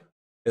world.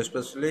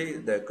 Especially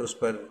the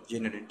CRISPR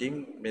gene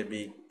editing may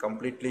be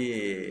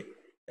completely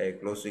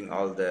closing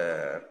all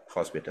the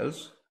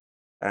hospitals,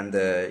 and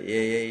the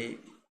AI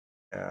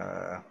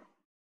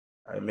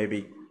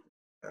maybe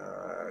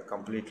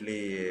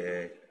completely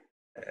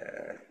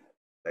uh,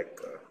 like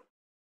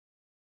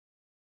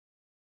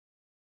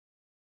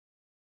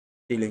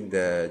stealing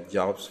the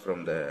jobs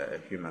from the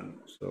human.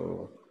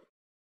 So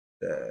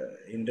the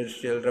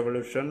industrial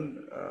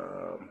revolution,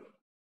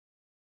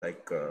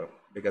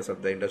 because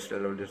of the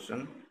industrial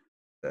revolution,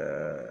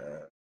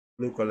 the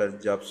blue collar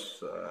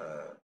jobs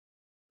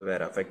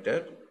were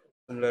affected.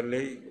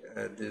 Similarly,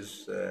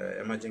 these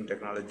emerging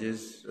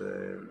technologies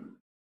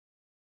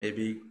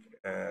maybe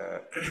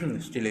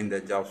stealing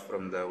the jobs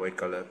from the white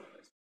collar.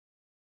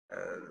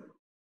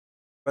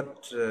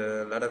 But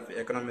a lot of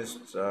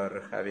economists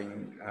are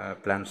having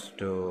plans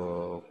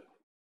to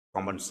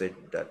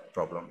compensate that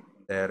problem.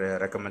 They are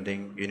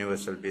recommending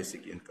universal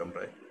basic income,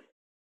 right?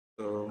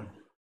 So,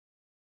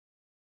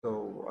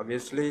 so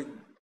obviously,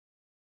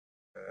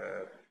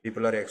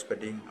 people are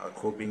expecting or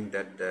hoping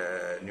that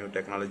the new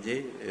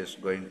technology is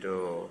going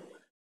to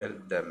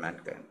help the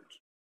mankind.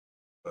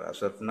 So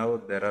as of now,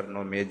 there are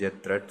no major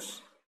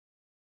threats.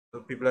 So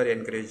people are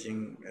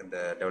encouraging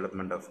the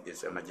development of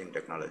these emerging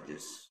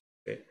technologies.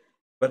 Okay,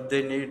 but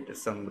they need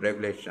some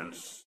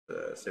regulations.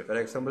 So, for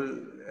example,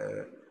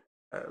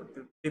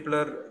 people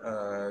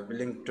are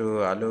willing to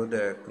allow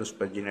the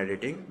CRISPR gene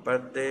editing,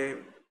 but they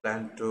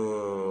plan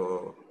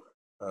to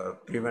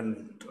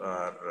prevent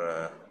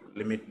or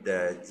limit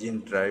the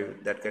gene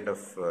drive, that kind of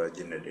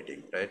gene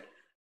editing, right?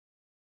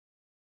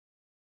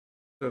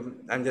 So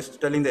I'm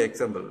just telling the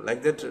example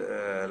like that.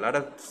 A lot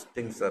of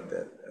things are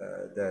there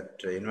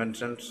that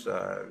inventions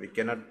we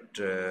cannot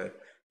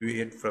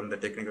view it from the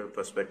technical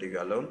perspective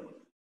alone.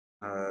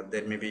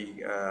 There may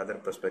be other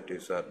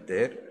perspectives are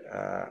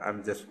there.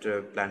 I'm just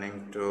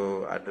planning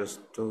to address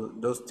to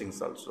those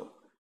things also.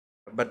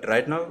 But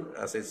right now,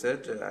 as I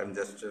said, I'm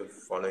just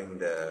following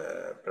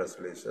the press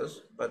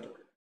releases. But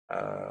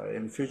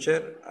in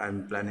future,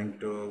 I'm planning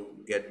to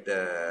get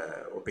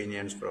the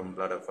opinions from a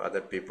lot of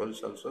other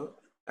peoples also,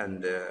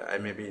 and I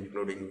may be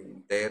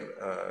including their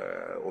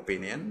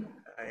opinion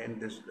in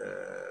this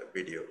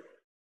video.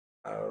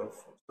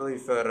 So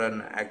if you're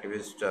an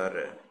activist or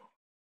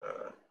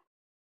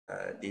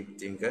deep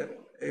thinker,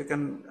 you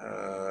can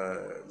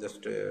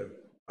just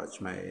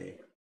watch my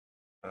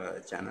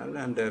channel,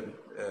 and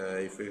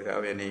if you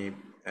have any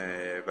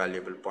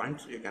valuable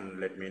points, you can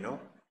let me know.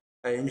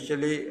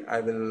 Initially, I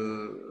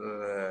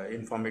will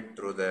inform it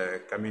through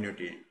the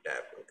community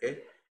tab. Okay.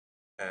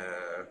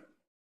 Uh,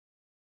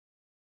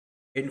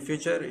 in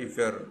future, if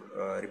you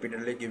are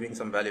repeatedly giving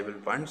some valuable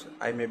points,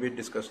 I may be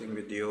discussing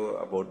with you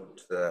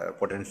about the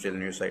potential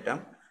news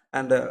item,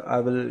 and I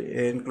will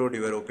include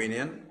your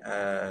opinion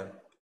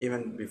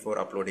even before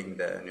uploading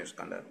the news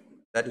content.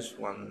 That is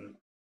one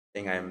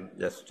thing I'm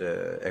just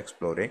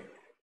exploring.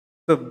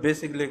 So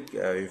basically,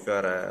 if you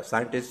are a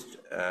scientist,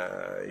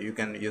 you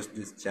can use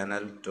this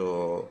channel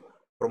to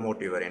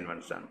promote your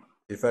invention.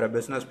 If you are a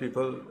business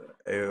people,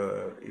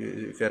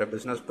 if you are a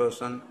business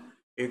person,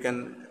 you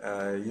can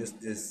use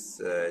this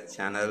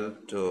channel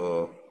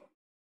to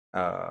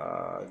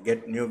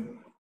get new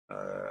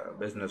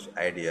business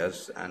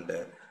ideas and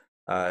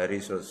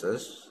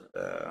resources.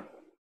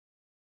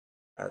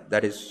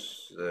 That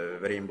is a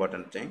very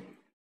important thing.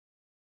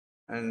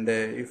 And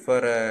if for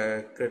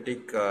a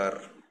critic or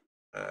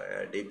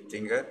a deep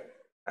thinker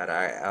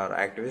or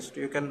activist,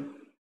 you can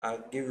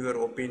give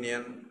your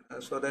opinion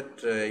so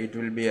that it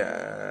will be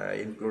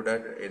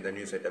included in the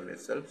news item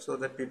itself, so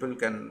that people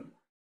can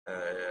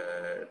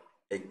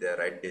take the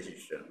right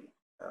decision,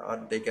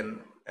 or they can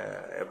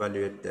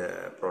evaluate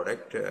the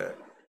product uh,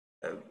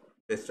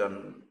 based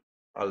on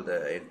all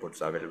the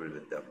inputs available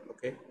with them.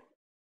 Okay.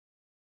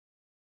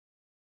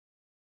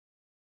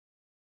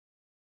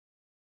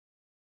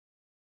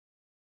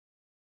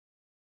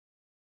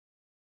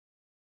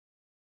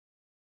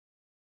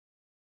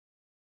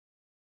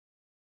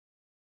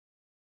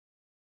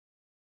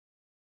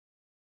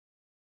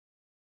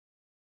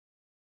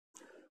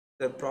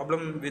 The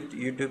problem with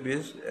YouTube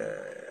is,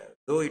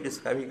 though it is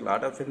having a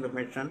lot of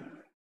information,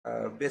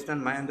 based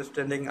on my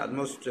understanding,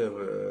 almost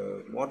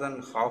more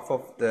than half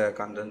of the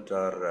content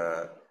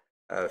are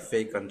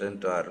fake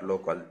content or low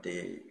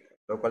quality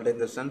Low quality in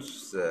the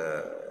sense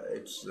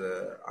it's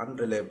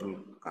unreliable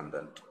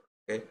content.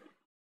 Okay,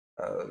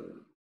 uh,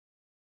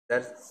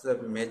 that's a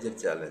major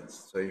challenge.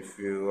 So if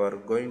you are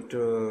going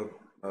to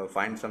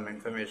find some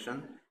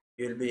information,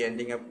 you'll be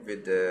ending up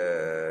with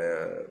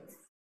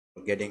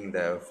getting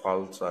the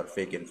false or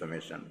fake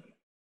information.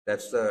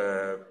 That's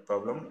the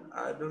problem.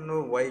 I don't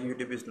know why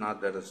YouTube is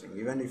not addressing.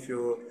 Even if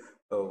you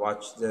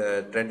watch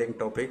the trending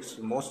topics,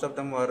 most of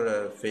them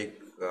are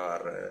fake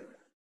or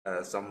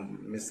some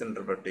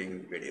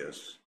misinterpreting videos.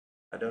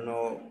 I don't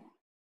know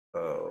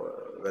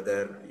whether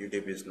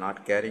YouTube is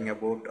not caring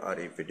about, or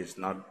if it is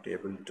not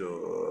able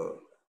to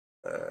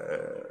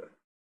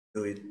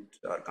do it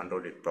or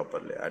control it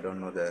properly. I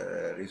don't know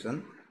the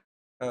reason.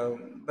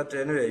 But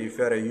anyway, if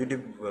you are a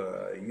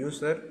YouTube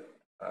user,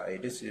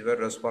 it is your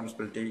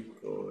responsibility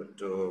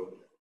to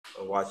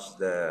watch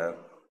the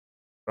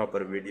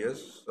proper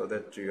videos so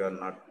that you are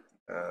not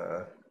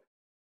uh,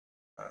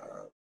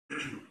 uh,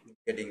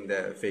 getting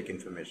the fake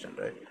information,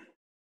 right?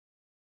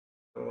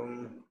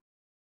 Um,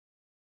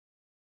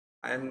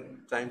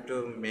 I'm trying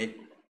to make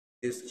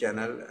this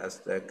channel as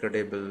the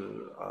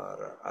credible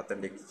or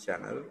authentic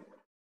channel.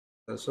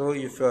 So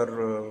if you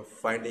are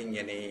finding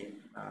any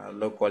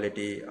low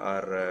quality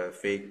or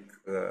fake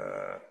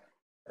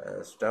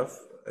stuff,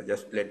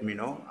 just let me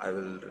know. I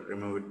will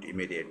remove it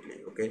immediately.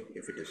 Okay,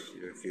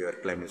 if your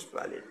claim is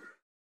valid.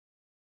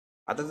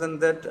 Other than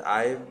that,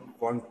 I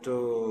want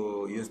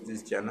to use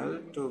this channel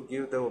to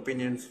give the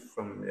opinions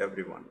from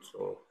everyone.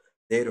 So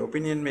their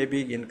opinion may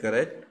be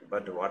incorrect,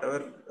 but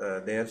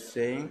whatever they are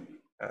saying,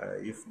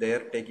 if they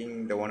are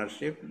taking the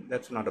ownership,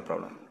 that's not a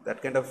problem.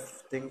 That kind of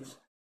things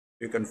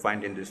you can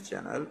find in this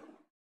channel.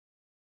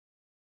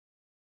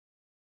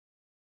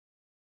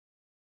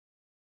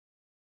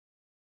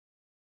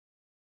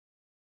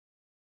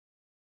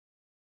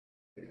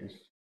 It is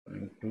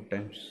coming two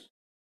times.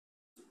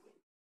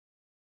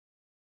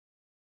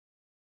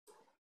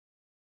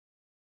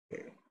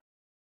 Okay.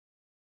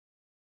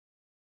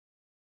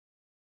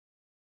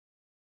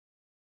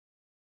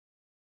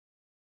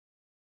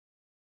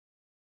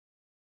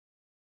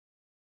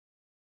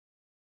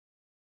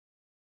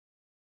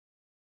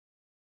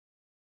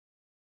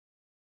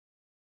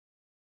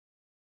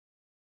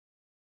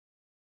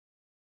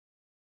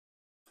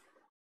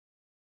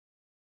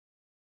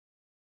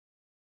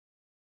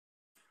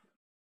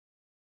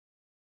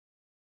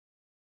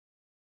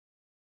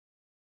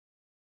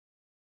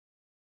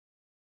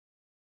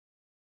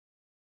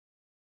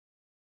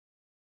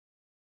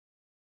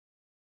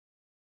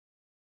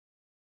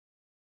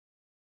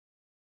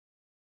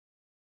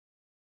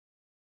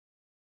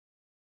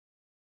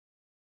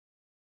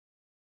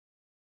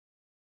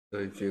 So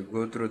if you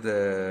go through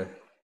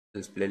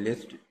this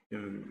playlist,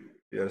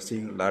 you are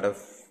seeing a lot of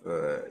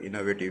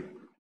innovative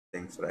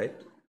things, right?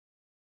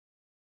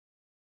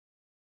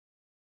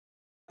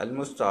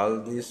 Almost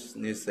all these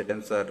news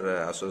items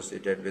are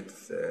associated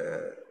with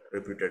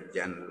reputed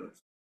channels.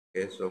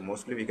 Okay, so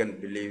mostly we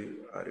can believe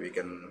or we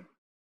can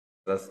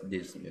trust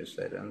these news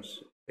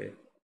items. Okay,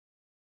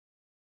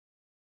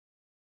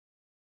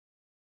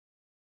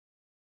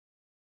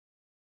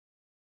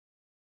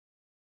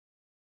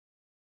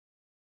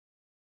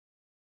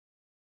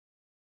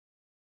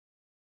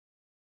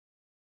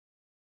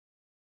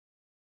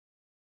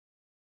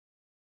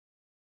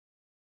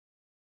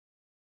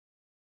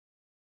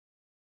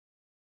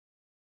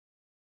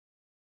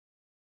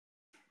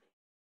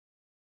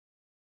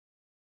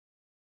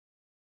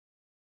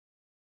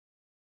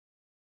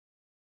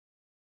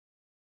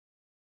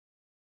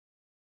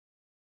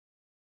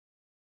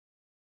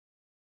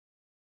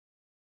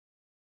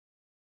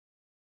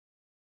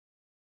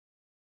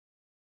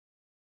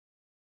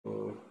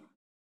 so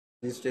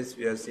these days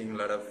we are seeing a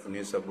lot of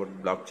news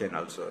about blockchain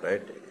also,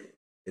 right?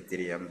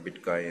 Ethereum,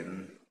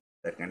 Bitcoin,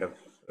 that kind of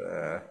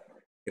uh,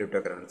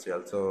 cryptocurrency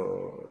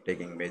also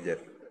taking major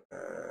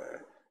uh,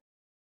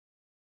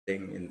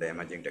 thing in the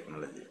emerging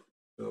technology.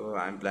 So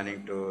I'm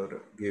planning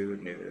to give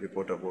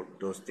report about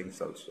those things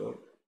also.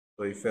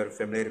 So if you are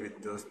familiar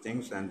with those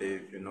things and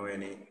if you know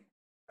any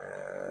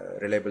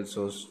reliable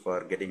source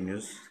for getting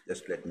news,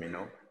 just let me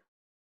know.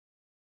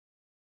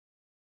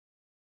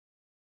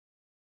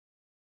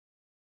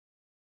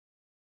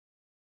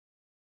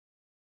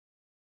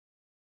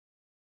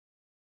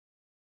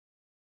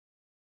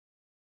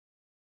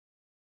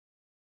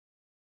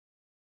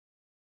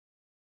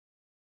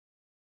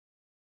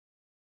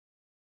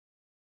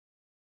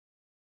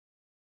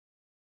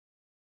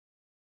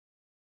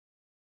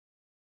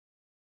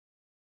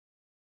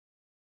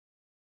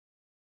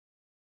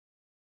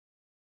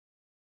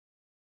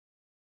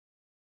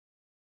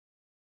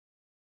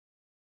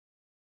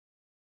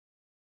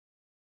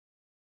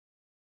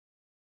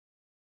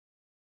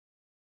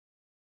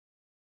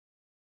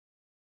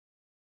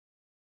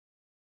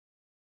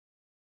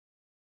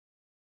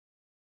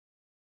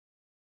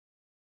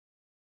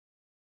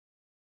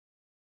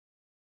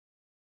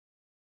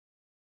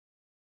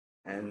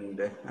 And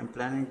I'm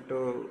planning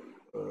to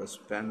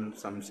spend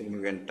some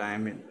significant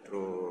time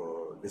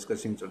through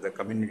discussing through the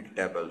community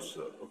tab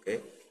also.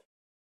 Okay,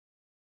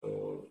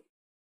 so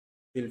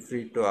feel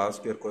free to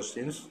ask your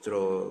questions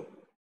through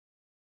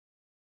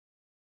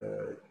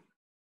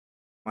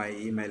my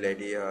email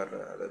ID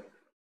or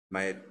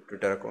my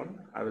Twitter account.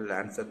 I will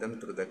answer them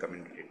through the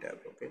community tab.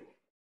 Okay.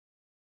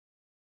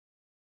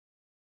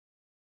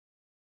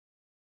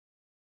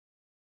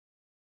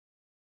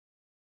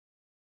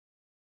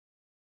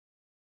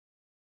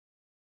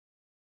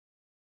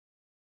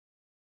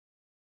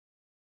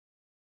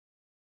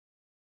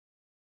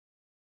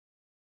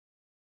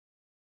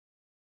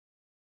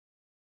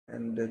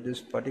 And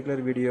this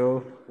particular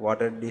video,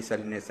 water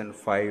desalination,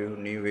 5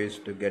 new ways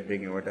to get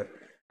drinking water.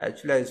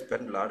 Actually, I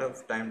spent a lot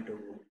of time to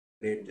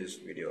create this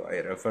video.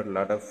 I referred a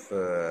lot of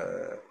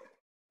uh,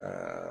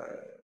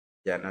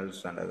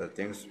 channels and other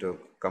things to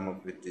come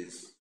up with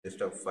this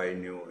list of 5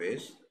 new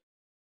ways.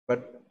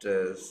 But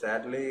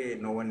sadly,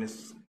 no one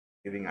is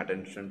giving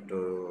attention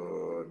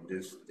to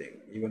this thing.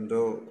 Even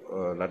though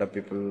a lot of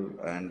people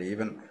and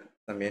even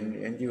some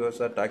NGOs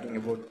are talking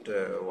about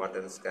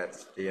water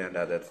scarcity and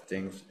other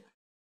things,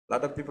 a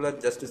lot of people are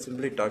just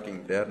simply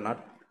talking. They are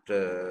not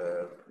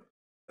uh,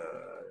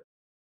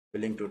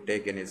 willing to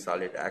take any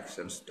solid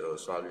actions to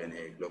solve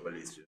any global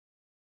issues.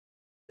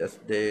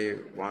 Just they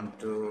want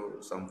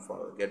to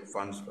get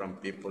funds from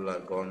people or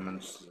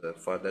governments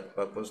for that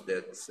purpose.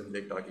 They're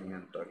simply talking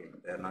and talking.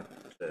 They're not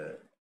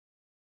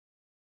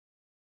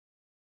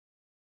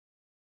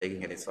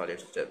taking any solid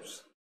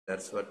steps.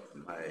 That's what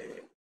my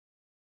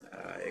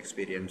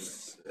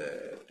experience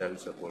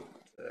tells about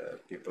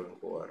people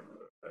who are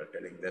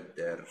telling that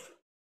they're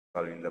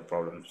solving the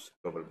problems,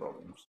 global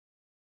problems.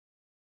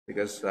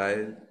 Because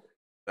I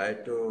try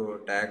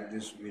to tag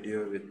this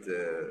video with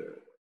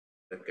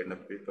that kind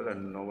of people,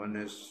 and no one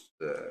is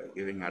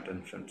giving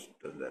attention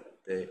to that.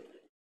 They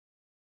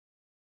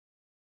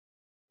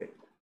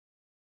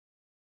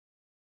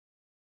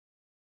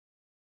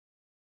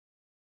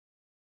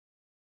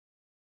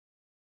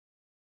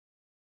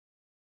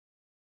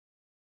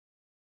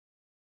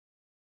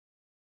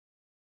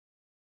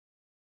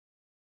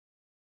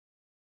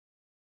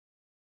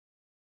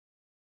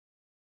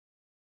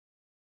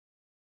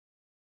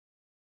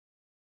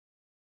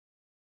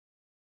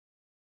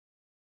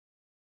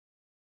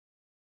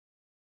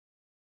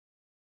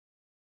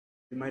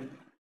you might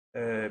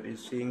be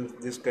seeing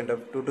this kind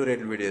of tutorial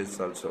videos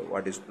also.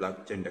 What is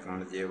blockchain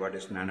technology? What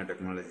is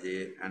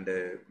nanotechnology? And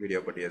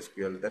video about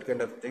SQL, that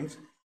kind of things.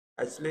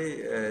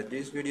 Actually,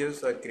 these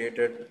videos are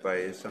created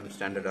by some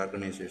standard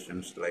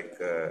organizations like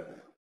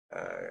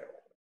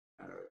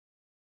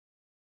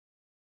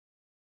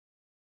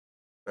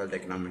World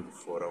Economic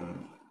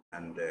Forum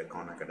and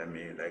Khan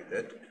Academy, like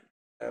that.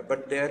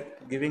 But they are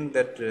giving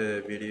that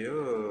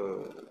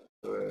video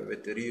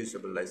with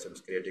reusable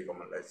license, Creative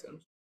Commons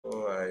license.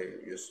 So I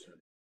used.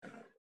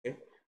 Okay.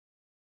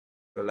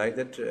 So like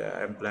that,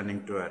 I'm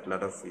planning to add a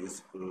lot of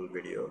useful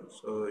video.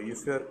 So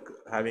if you're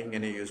having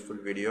any useful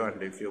video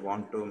and if you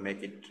want to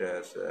make it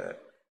as a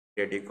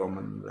Creative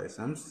Commons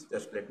license,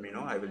 just let me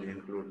know. I will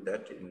include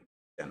that in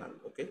channel.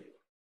 Okay,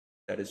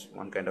 that is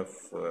one kind of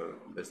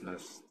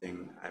business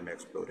thing I'm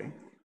exploring.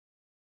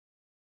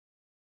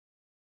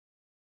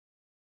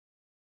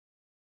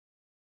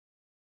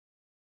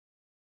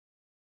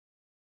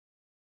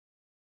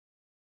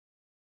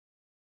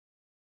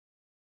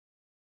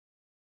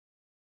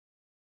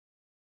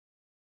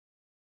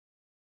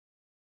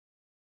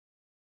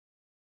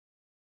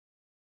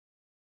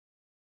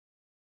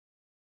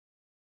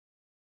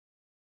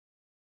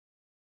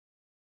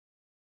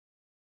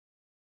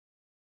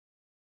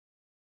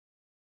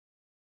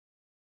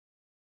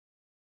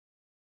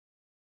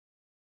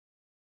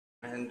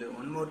 And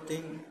one more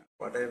thing,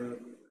 what I'm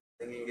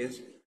thinking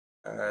is,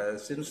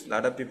 since a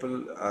lot of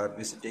people are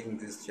visiting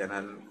this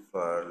channel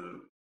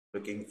for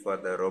looking for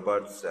the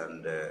robots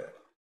and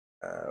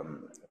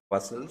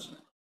puzzles,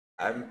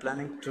 I'm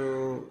planning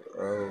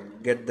to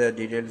get the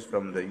details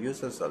from the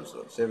users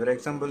also. Say, for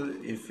example,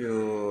 if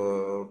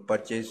you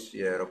purchase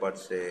a robot,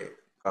 say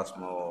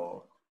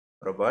Cosmo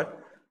robot,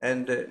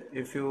 and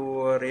if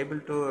you are able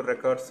to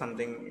record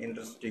something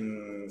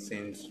interesting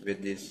scenes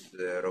with this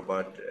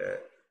robot,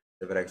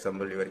 for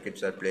example, your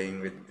kids are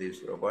playing with this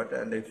robot,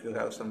 and if you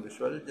have some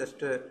visual, just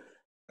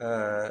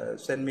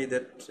send me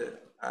that.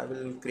 I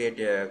will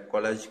create a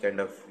collage kind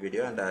of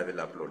video and I will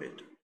upload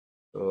it.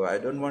 So I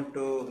don't want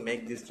to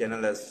make this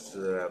channel as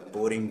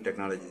boring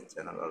technology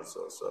channel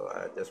also. So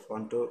I just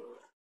want to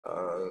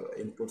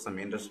input some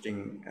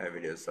interesting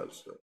videos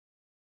also.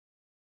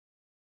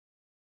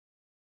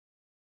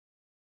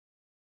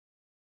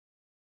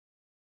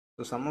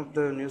 So some of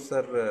the news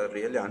are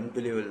really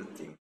unbelievable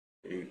thing.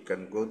 You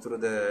can go through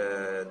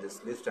the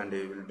this list and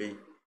you will be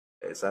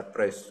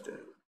surprised.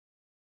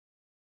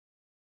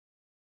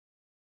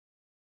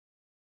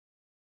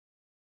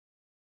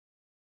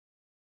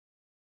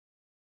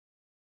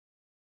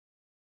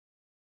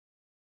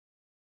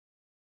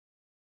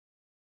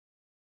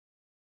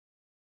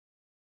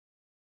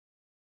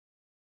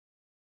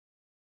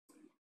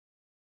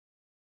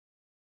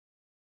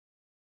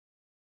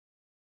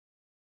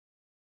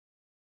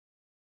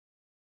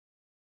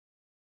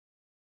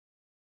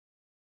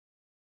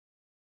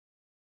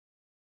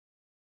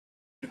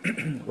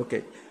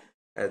 Okay,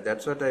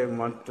 that's what I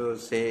want to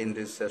say in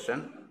this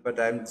session, but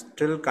I'm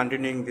still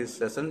continuing this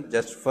session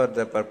just for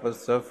the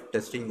purpose of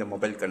testing the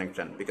mobile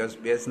connection, because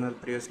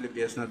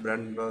BSNL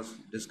brand was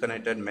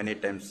disconnected many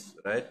times,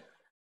 right?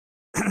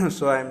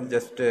 So I'm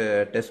just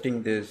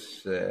testing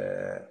this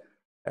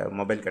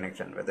mobile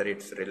connection, whether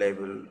it's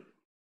reliable.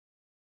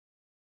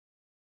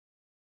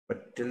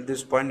 But till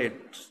this point,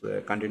 it's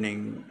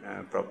continuing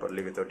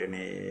properly without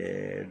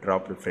any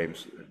dropped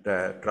frames.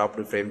 The dropped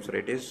frames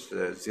rate is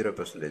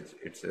 0%.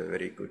 It's a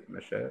very good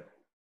measure.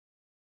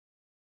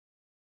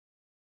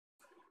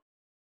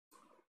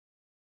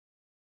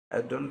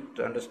 I don't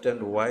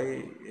understand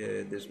why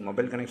this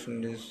mobile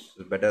connection is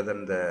better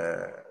than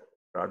the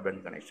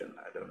broadband connection.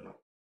 I don't know.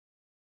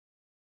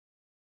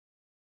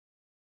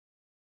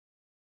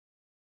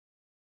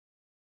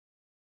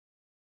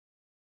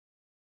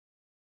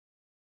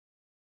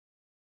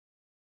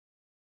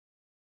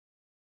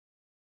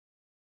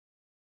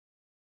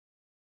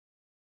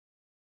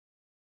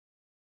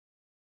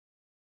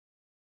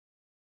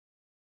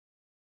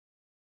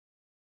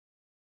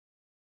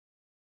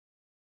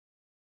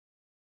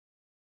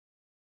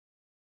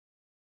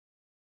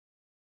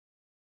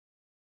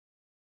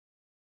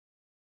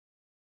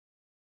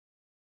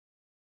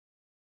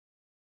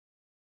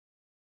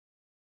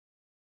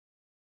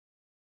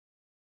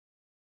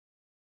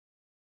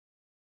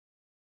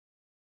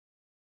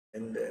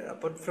 And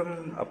apart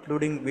from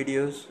uploading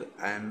videos,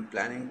 I'm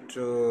planning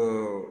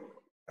to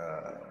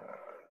uh,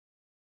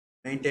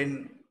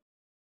 maintain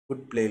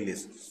good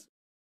playlists.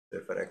 So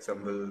for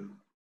example,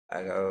 I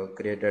have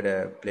created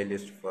a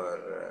playlist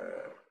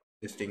for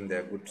listing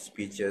the good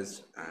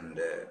speeches, and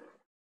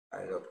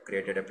I have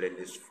created a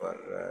playlist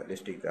for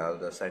listing all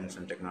the science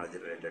and technology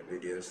related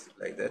videos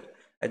like that.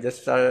 I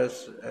just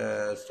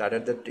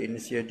started that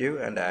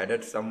initiative and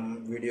added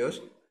some videos.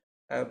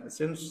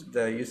 Since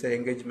the user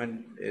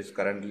engagement is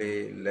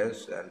currently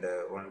less and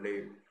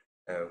only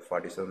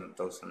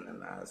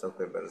 47,000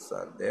 subscribers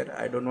are there,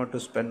 I don't want to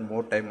spend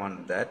more time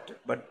on that,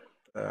 but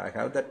I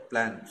have that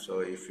plan.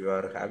 So if you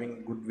are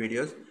having good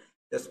videos,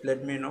 just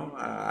let me know.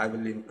 I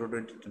will include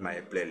it in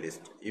my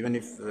playlist. Even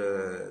if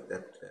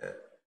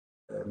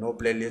no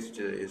playlist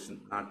is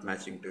not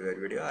matching to your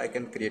video, I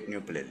can create new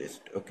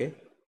playlist. Okay,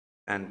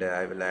 and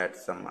I will add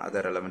some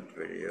other relevant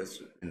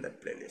videos in that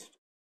playlist.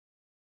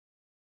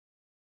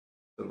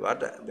 So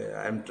what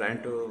I'm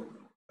trying to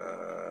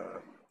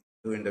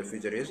do in the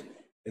future is,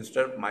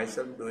 instead of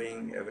myself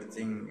doing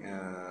everything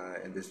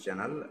in this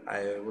channel,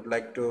 I would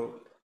like to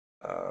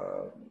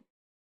uh,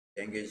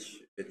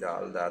 engage with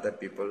all the other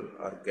people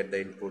or get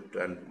the input,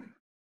 and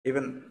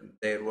even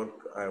their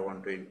work I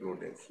want to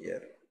include it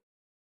here.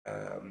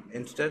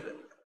 Instead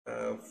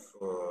of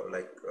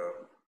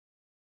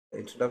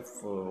instead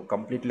of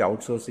completely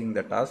outsourcing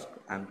the task,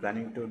 I'm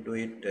planning to do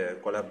it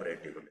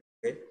collaboratively.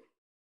 Okay,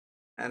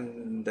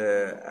 and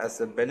as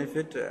a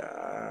benefit,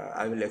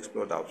 I will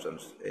explore the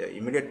options.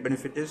 Immediate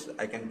benefit is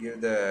I can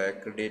give the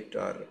credit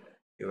or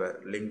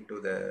your link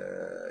to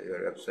the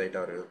your website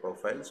or your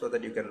profile, so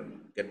that you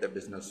can get the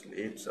business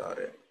leads or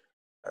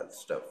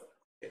stuff.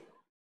 Okay.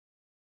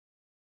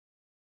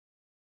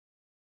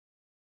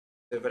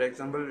 Say for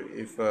example,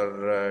 if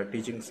you're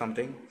teaching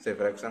something, say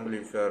for example,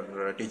 if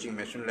you're teaching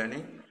machine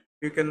learning,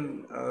 you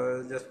can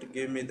just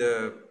give me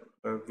the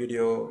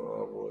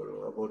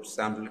video about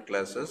sample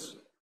classes.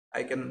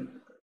 I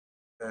can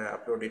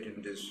upload it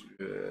in this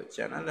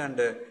channel, and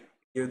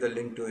give the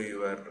link to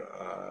your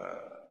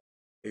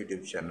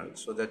YouTube channel,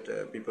 so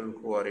that people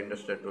who are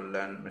interested to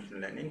learn machine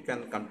learning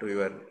can come to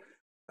your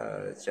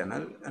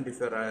channel. And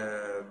if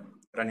you're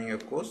running a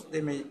course,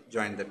 they may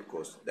join that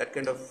course. That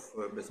kind of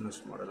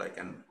business model I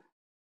can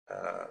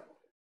uh,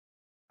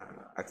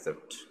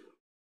 accept.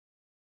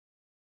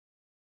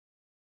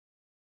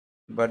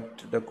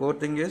 But the core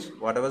thing is,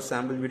 whatever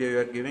sample video you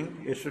are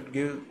giving, you should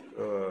give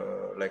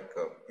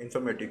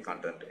informative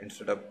content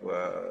instead of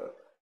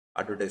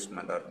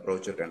advertisement or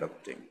brochure kind of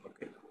thing.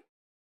 Okay,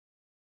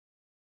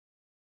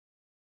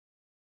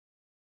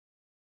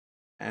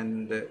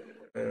 and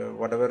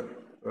whatever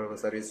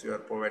service you are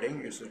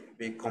providing, you should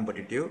be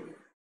competitive.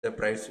 The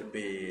price should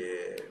be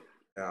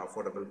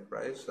affordable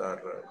price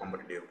or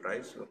competitive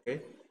price.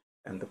 Okay,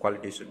 and the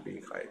quality should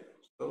be high.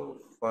 So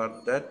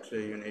for that,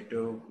 you need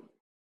to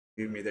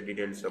give me the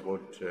details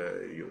about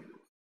you.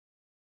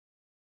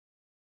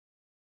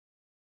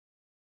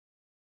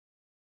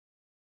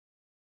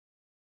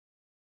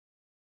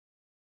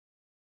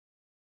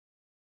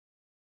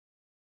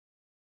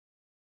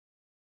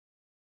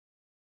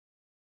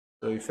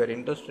 So if you are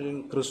interested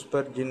in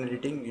CRISPR gene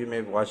editing, you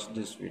may watch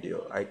this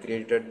video. I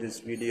created this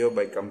video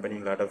by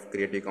combining a lot of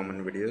Creative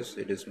Commons videos.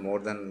 It is more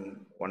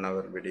than 1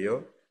 hour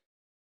video.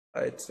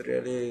 It's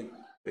really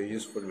a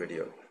useful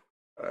video.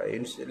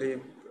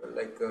 Initially,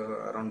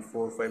 around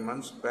 4 or 5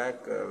 months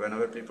back,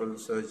 whenever people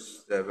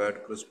search the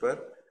word CRISPR,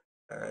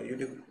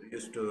 YouTube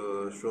used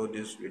to show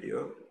this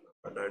video,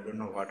 but I don't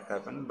know what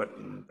happened. But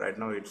right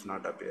now it's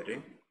not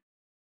appearing.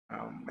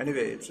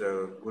 Anyway, it's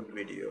a good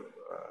video.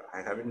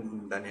 I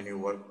haven't done any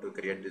work to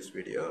create this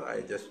video.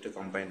 I just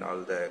combined all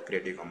the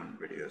Creative Commons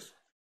videos,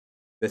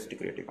 best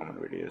Creative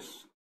Commons videos.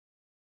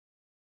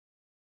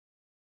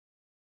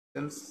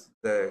 Since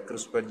the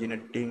CRISPR gene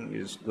editing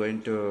is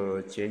going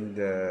to change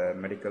the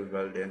medical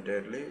world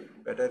entirely,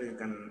 better you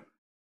can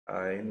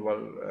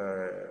involve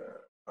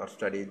or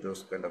study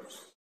those kind of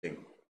things.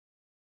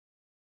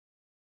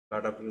 A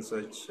lot of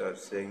research are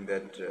saying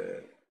that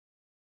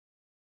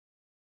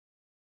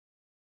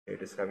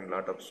it is having a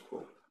lot of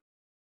scope.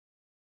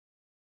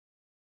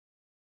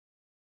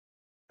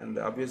 And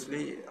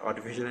obviously,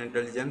 artificial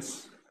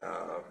intelligence,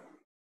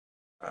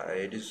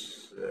 it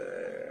is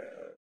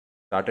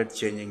started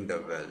changing the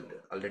world,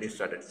 already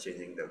started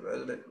changing the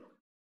world.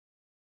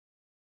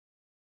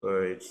 So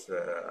it's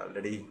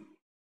already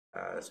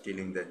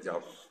stealing the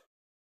jobs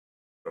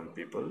from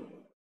people,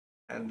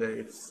 and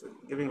it's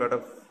giving a lot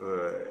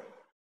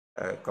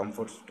of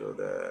comforts to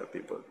the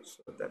people.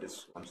 So that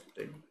is one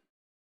thing.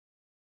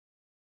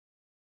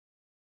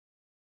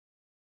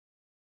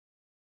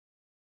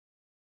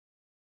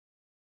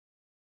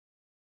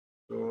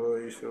 So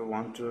if you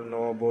want to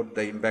know about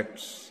the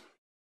impacts,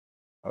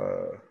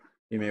 uh,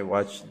 you may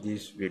watch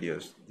these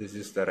videos. This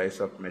is the rise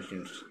of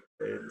machines.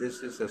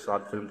 This is a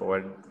short film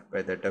provided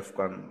by the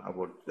DEFCON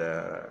about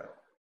the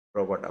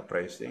robot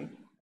uprising.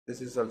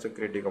 This is also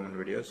Creative Commons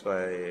video, so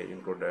I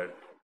included,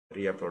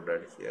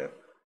 re-uploaded here.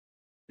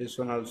 This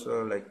one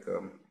also like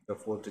the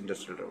fourth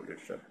industrial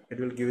revolution.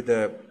 It will give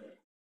the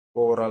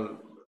overall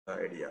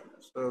idea.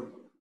 So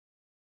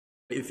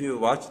if you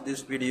watch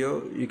this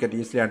video, you can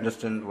easily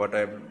understand what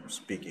I'm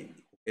speaking.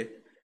 Okay.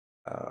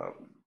 Um,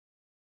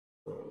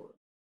 so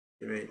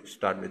you may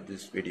start with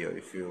this video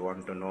if you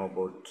want to know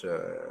about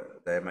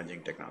the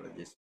emerging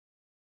technologies.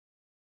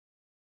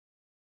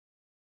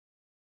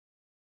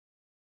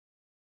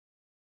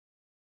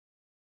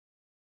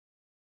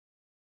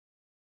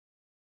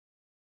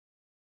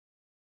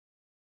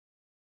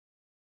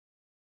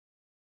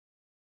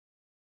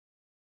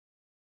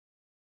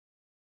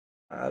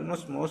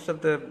 Almost most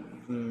of the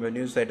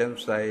news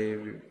items I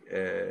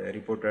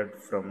reported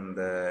from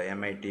the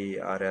MIT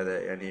or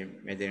any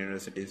major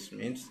universities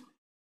means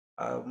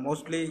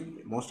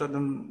mostly most of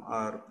them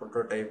are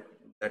prototype,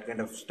 that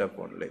kind of stuff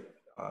only.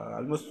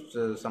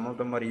 Almost some of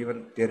them are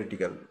even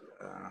theoretical.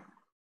 Uh,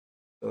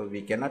 so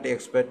we cannot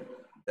expect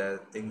the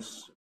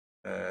things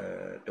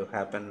to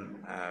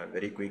happen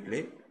very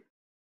quickly,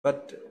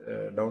 but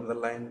down the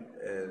line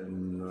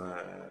in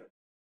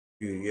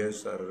few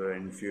years or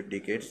in few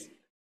decades,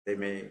 they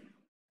may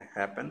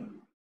happen,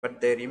 but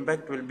their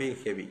impact will be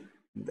heavy.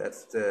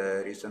 That's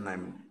the reason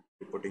I'm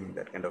reporting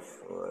that kind of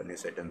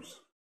news items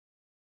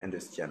in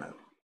this channel.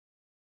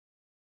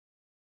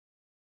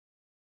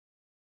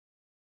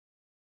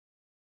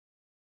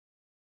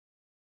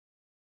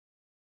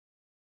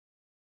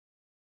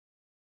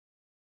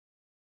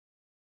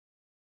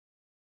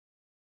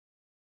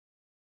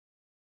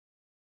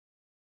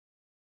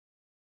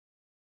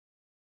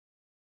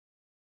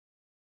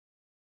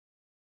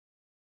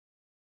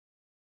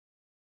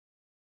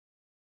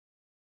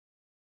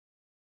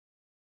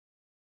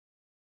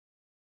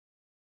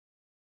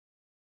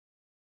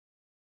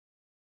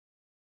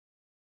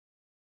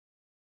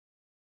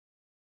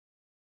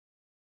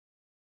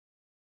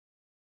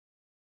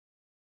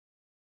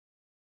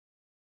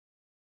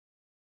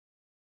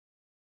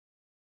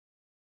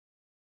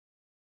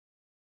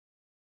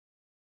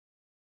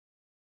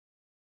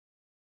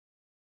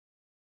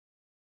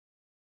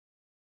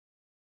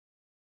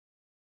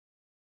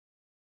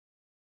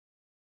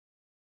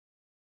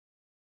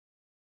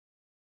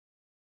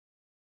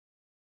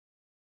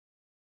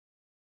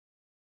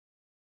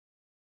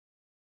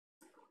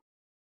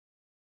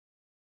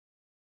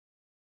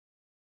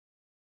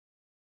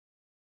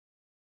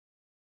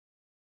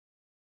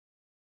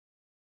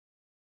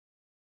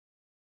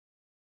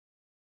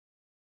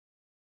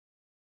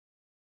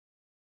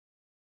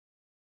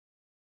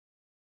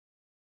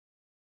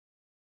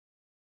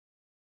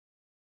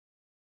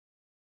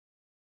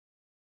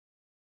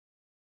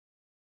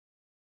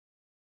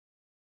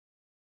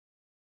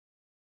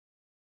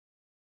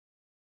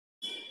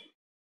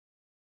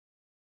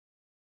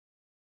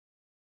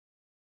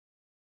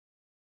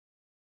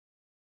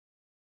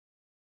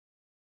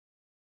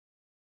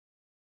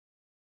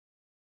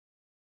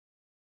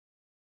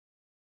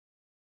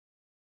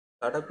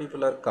 A lot of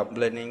people are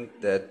complaining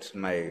that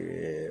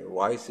my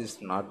voice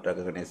is not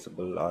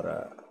recognizable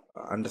or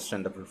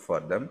understandable for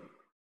them.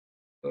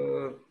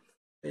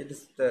 It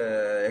is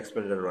the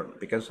expected one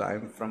because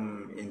I'm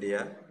from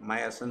India. My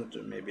accent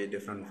may be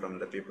different from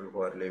the people who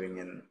are living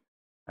in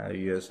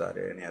US or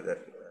any other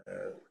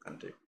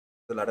country.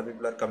 So a lot of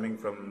people are coming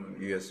from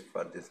US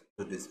for this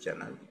to this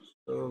channel.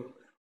 So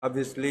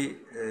obviously,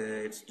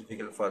 it's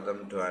difficult for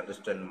them to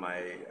understand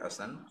my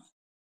accent.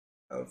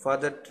 For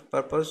that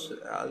purpose,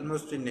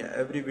 almost in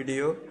every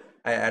video,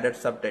 I added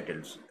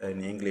subtitles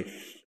in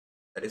English,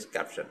 that is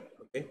caption.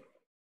 Okay,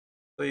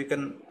 so you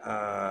can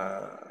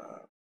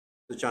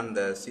switch on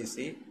the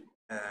CC,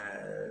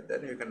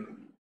 then you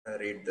can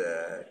read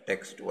the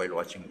text while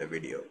watching the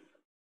video.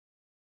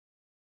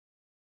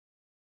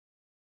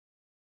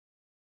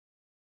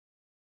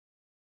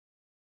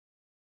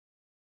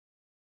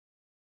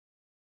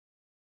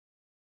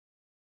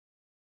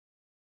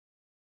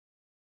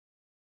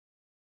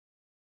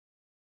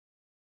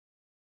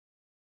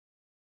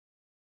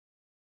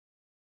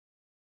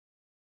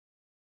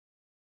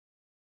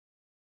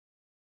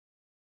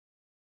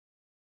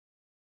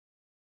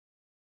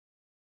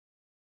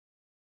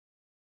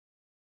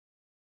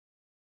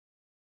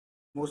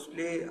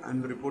 Mostly,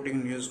 I'm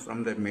reporting news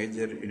from the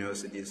major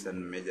universities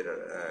and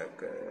major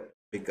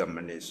big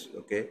companies.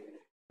 Okay,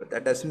 but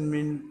that doesn't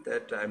mean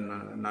that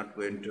I'm not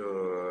going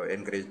to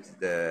encourage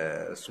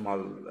the small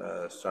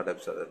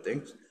startups or other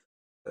things.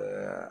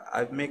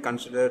 I may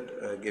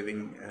consider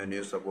giving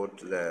news about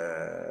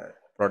the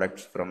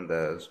products from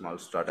the small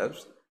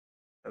startups,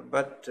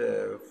 but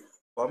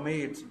for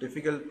me, it's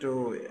difficult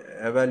to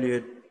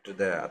evaluate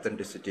the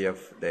authenticity of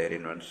their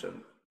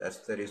invention. That's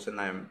the reason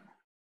I'm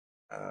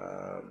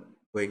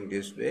going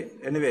this way.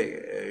 Anyway,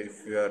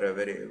 if you are a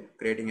very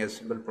creating a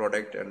simple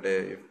product, and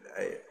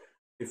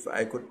if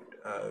I could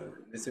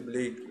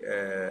visibly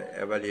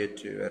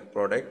evaluate your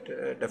product,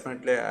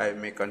 definitely I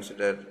may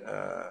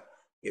consider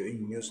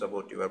giving news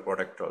about your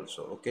product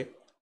also. Okay.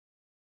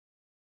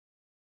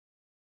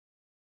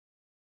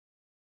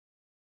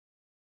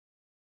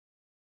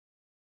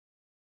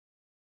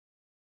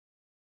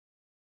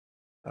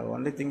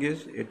 Only thing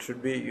is, it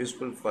should be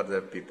useful for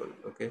the people.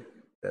 Okay.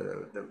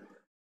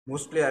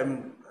 Mostly,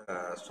 I'm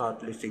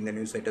start listing the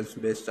news items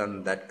based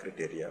on that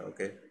criteria.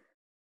 Okay.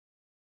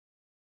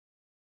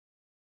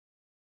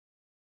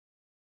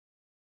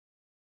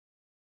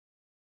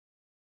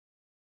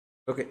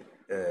 Okay,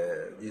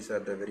 these are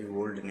the very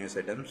old news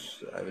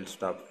items. I will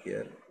stop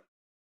here.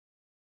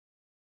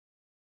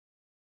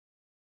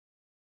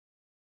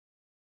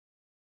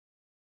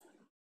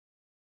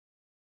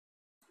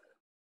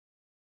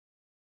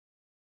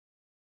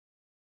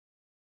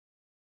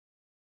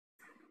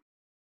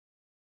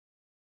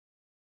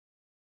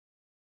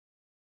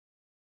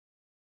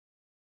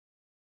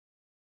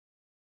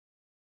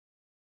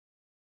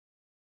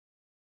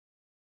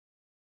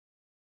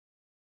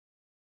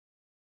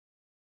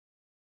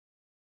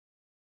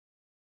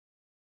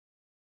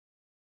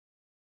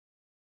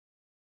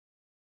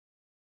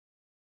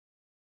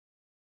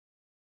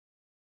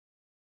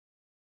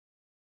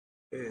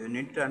 You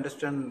need to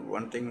understand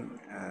one thing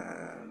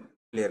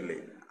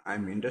clearly.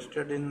 I'm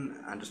interested in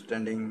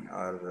understanding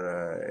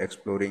or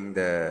exploring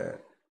the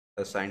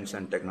science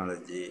and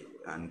technology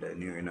and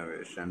new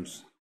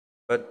innovations,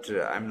 but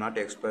I'm not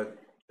expert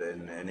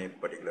in any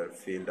particular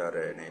field or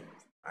any.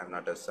 I'm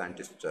not a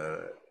scientist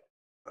or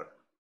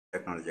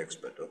technology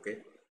expert. Okay,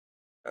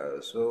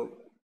 so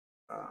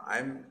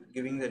I'm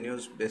giving the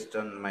news based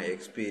on my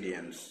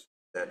experience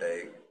that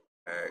I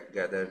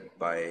gathered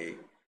by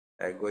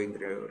going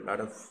through a lot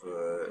of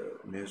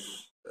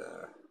news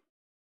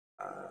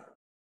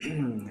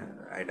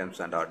items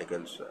and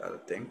articles,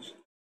 other things.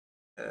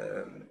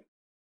 Um,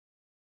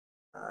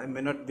 I may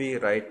not be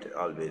right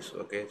always.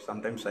 Okay,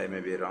 sometimes I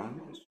may be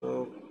wrong.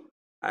 So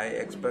I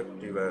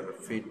expect your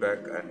feedback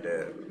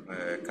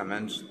and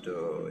comments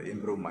to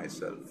improve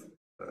myself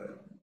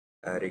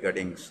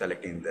regarding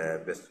selecting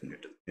the best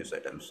news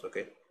items.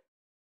 Okay.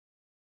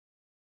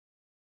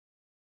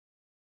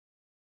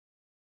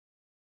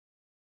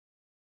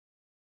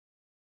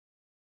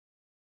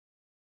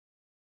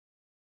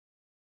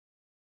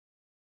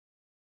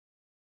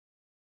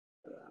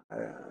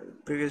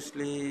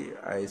 Previously,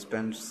 I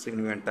spent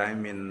significant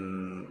time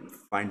in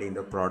finding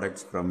the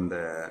products from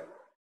the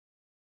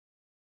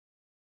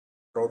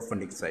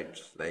crowdfunding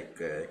sites like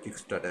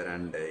Kickstarter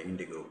and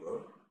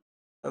Indiegogo.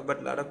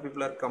 But a lot of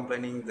people are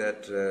complaining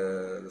that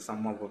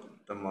some of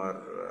them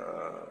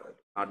are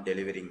not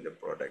delivering the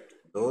product,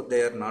 though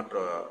they are not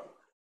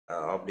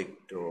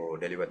obliged to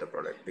deliver the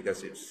product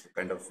because it's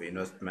kind of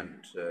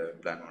investment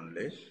plan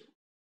only.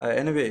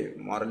 Anyway,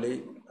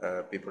 morally,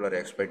 people are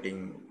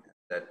expecting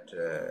that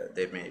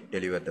they may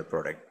deliver the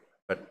product,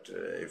 but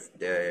if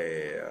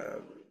they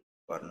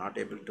are not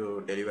able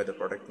to deliver the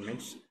product,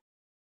 means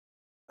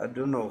I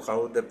don't know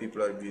how the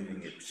people are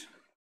viewing it.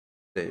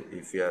 Say,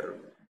 if you are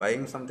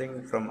buying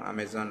something from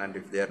Amazon and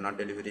if they are not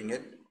delivering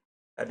it,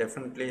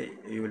 definitely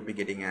you will be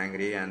getting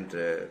angry and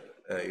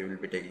you will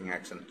be taking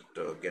action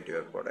to get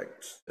your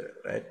products,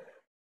 right?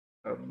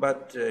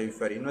 But if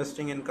you are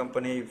investing in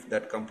company, if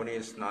that company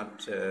is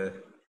not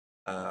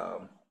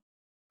um,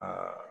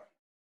 uh,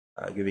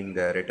 giving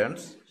the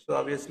returns, so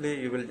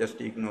obviously you will just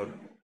ignore.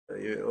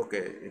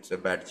 Okay, it's a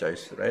bad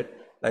choice, right?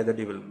 Like that,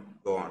 you will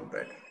go on,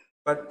 right?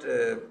 But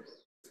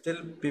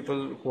still,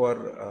 people who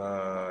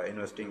are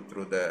investing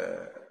through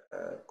the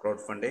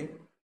crowdfunding,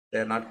 they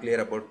are not clear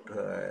about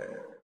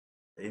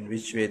in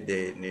which way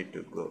they need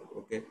to go.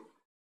 Okay.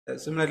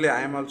 Similarly,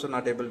 I am also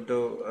not able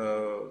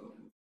to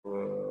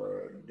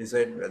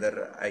decide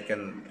whether I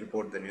can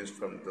report the news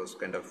from those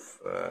kind of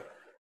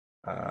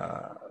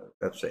uh,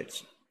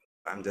 websites.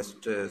 I'm just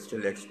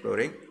still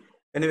exploring.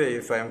 Anyway,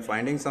 if I am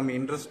finding some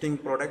interesting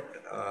product,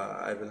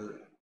 I will.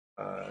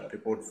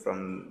 report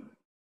from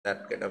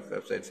that kind of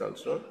websites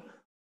also.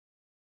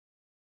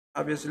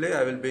 Obviously,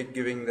 I will be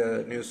giving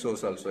the news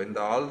source also. In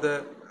all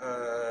the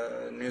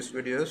news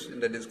videos in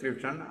the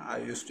description, I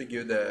used to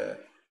give the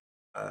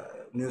uh,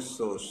 news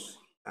source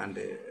and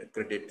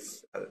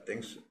credits, other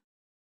things.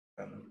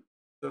 Um,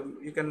 so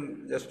you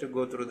can just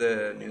go through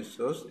the news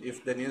source.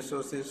 If the news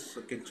source is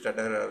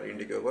Kickstarter or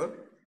Indiegogo,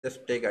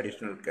 just take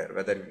additional care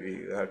whether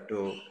we have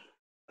to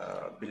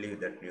believe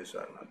that news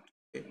or not.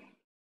 Okay.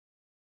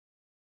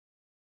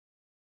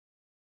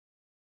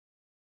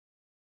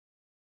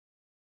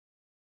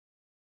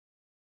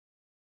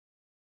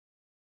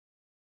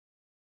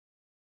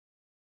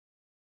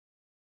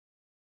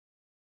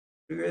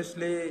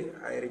 Previously,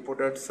 I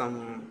reported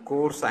some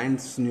core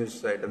science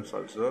news items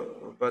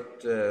also,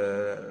 but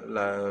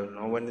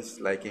no one is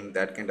liking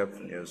that kind of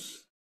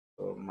news.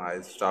 So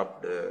I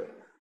stopped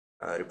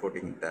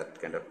reporting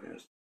that kind of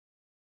news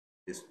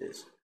these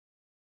days.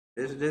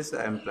 These days,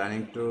 I am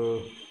planning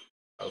to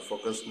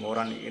focus more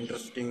on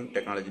interesting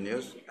technology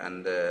news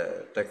and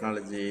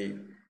technology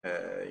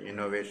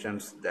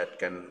innovations that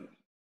can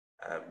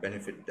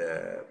benefit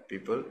the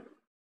people.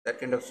 That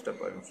kind of stuff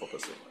I'm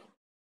focusing.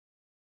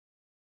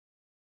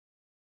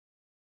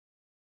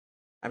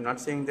 I'm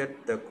not saying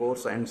that the core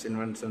science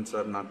inventions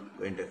are not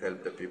going to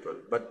help the people,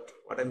 but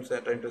what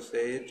trying to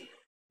say is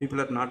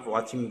people are not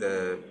watching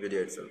the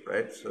video itself,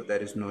 right? So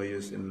there is no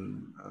use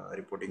in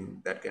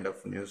reporting that kind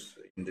of news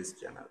in this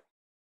channel.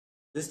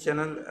 This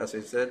channel, as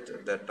I said,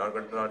 the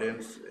target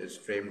audience is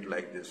framed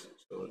like this,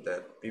 so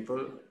that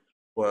people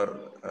who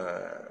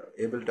are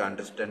able to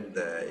understand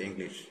the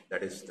English,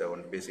 that is the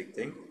one basic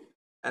thing,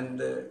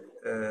 and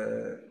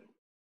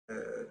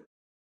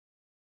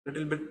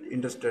little bit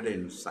interested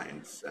in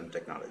science and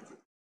technology.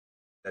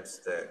 That's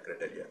the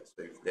criteria.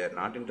 So if they are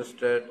not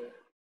interested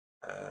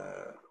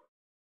uh,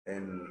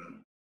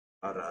 in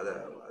or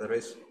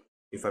otherwise,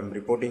 if I'm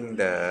reporting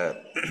the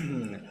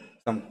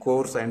some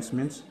core science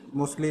means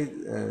mostly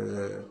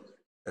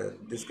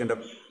this kind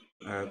of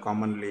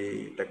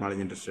commonly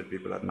technology interested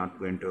people are not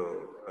going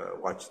to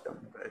watch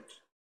them, right?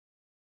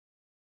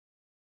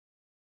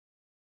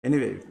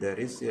 Anyway, if there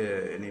is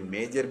any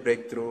major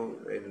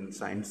breakthrough in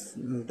science,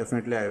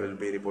 definitely I will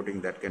be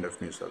reporting that kind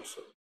of news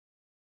also.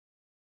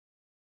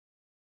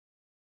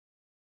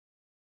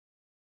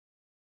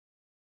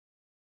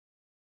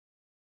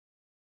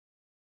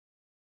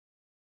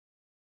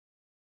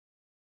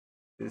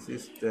 This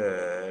is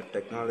the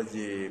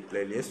technology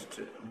playlist.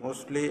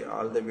 Mostly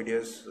all the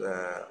videos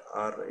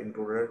are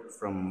included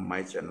from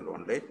my channel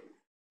only,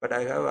 but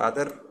I have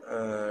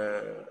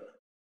other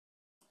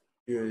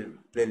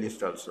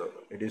playlist also.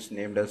 It is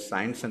named as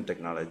Science and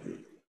Technology.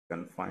 You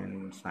can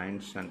find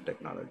Science and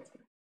Technology.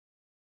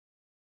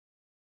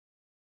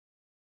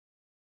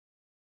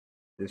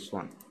 This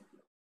one.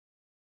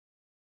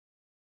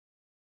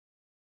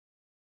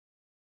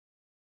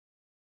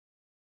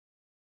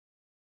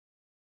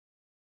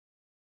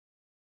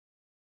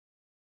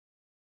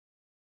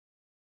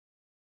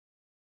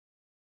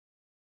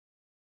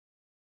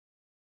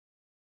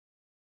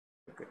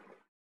 Okay.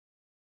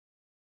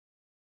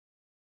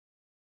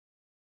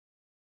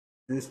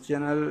 This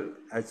channel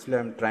actually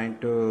I'm trying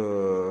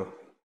to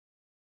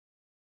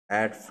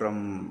add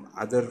from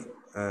other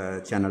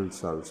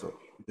channels also.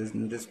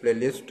 This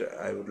playlist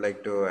I would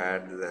like to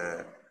add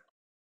the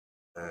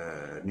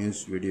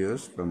news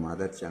videos from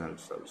other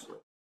channels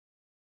also.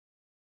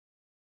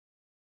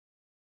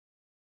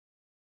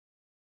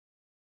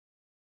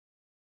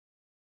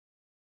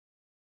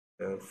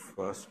 The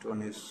first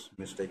one is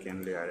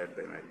mistakenly added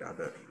by my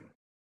daughter.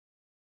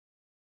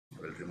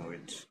 I will remove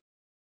it.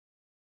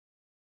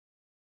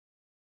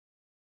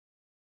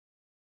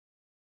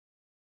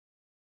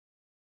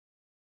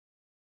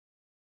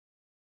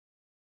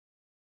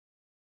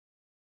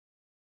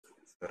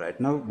 So right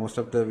now, most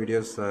of the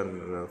videos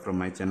are from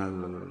my channel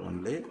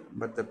only,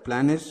 but the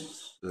plan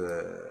is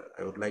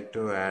I would like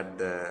to add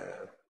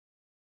the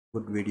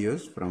good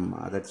videos from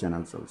other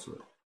channels also.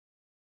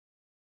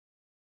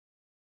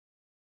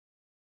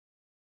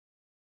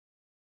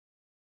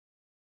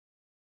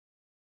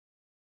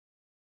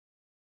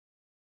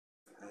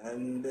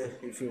 And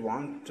if you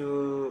want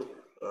to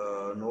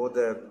know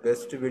the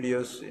best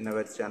videos in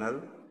our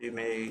channel, you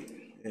may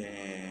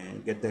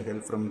get the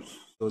help from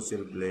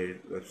Social Blade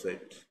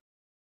website.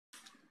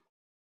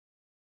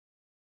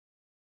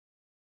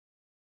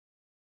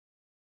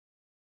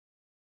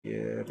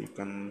 Here you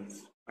can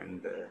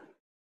find the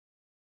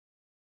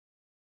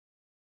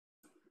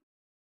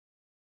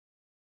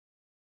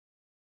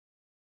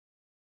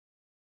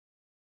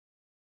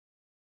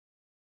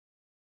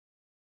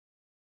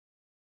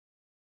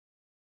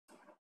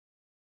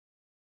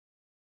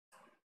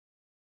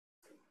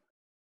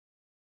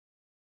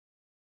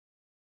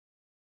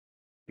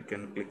you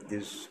can click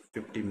this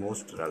 50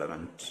 most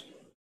relevant.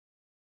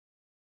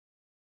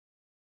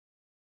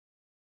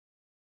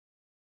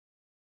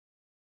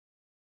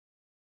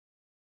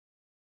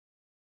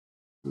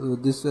 So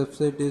this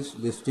website is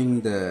listing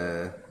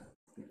the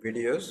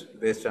videos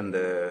based on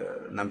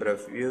the number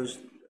of views,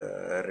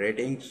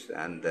 ratings,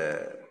 and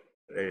the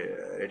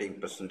rating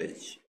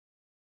percentage.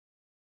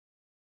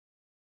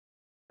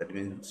 That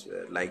means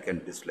like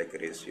and dislike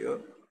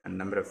ratio and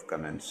number of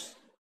comments.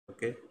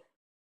 Okay.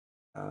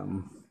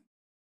 Um,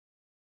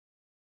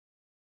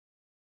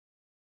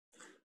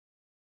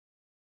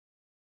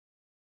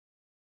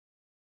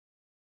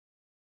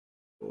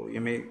 so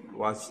you may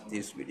watch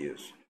these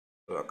videos.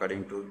 So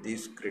according to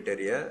these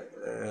criteria,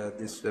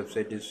 this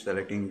website is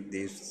selecting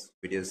these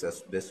videos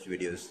as best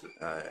videos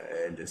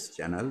in this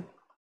channel.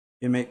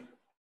 You may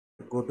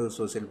go to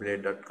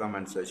socialblade.com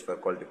and search for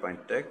quality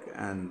point tech,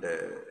 and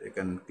you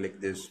can click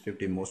this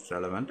 50 most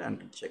relevant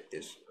and check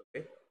this.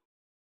 Okay.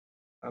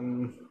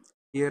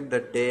 Here the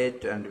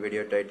date and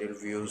video title,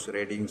 views,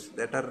 ratings,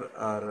 that are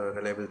a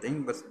reliable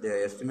thing, but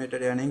the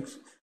estimated earnings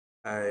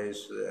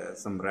is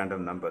some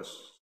random numbers.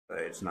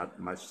 It's not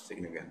much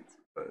significant.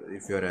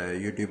 If you're a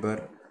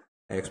YouTuber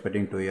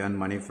expecting to earn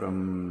money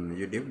from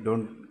YouTube,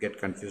 don't get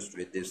confused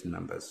with these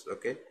numbers.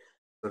 Okay,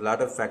 so a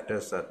lot of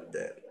factors are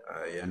there.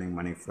 Earning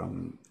money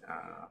from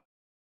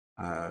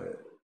uh,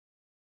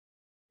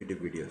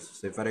 YouTube videos.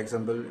 So, for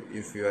example,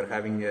 if you are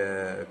having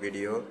a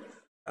video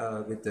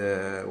with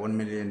 1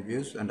 million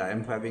views, and I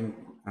am having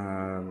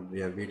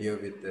a video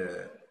with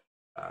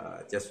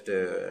just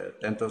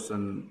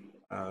 10,000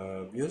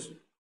 views,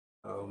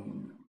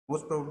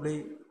 most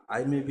probably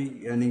I may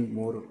be earning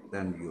more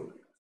than you.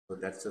 So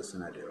that's the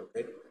scenario.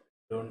 Okay,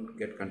 don't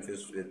get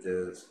confused with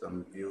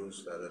some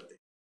views, other things.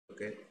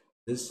 Okay,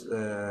 this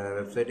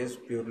website is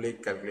purely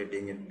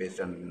calculating it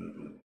based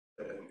on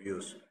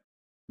views,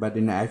 but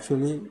in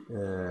actually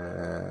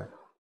there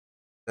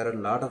are a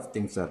lot of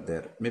things are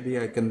there. Maybe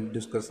I can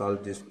discuss all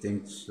these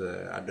things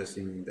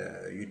addressing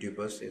the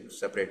YouTubers in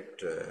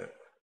separate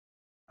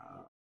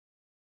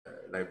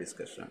live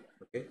discussion.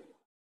 Okay,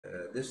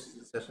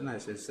 this session,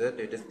 as I said,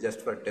 it is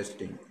just for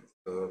testing.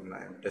 So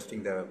I'm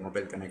testing the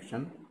mobile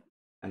connection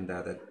and the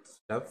other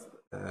stuff.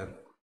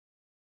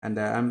 And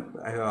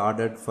I have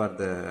ordered for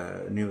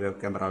the new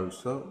web camera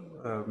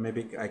also.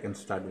 Maybe I can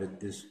start with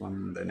this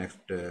one the next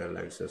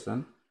live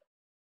session.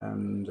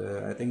 And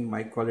I think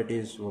my quality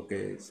is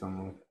okay,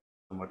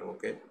 somewhat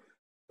okay.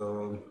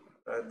 So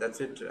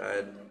that's it.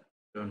 I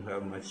don't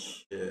have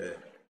much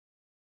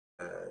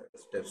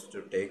steps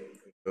to take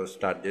to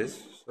start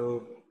this.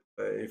 So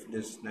if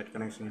this net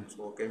connection is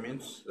okay,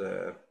 means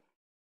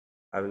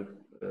I will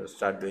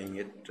start doing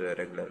it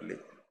regularly.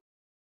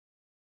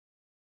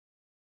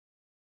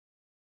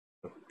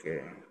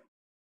 Okay.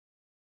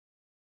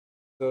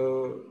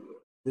 So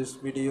this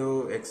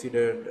video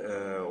exceeded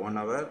 1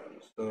 hour,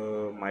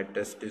 so my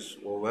test is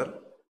over.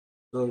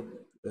 So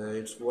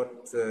it's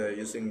worth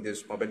using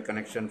this mobile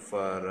connection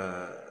for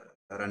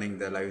running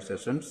the live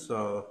sessions.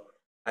 So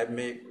I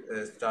may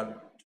start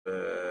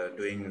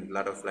doing a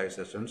lot of live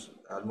sessions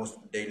almost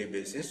daily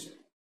basis.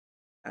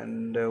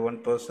 And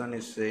one person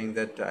is saying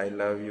that I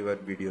love your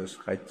videos,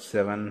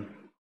 H7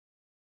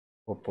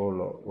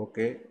 Popolo.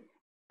 Okay,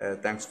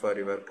 thanks for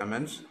your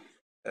comments.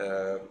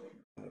 Uh,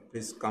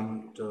 Please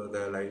come to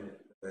the live,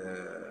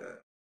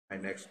 my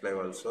next live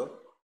also.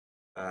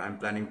 I'm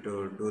planning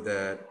to do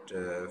that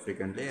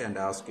frequently and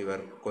ask your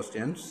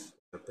questions.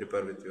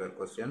 Prepare with your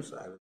questions.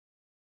 I will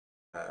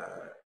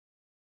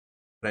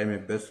try my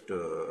best to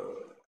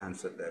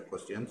answer the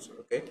questions.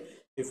 Okay.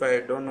 If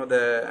I don't know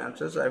the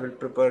answers, I will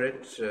prepare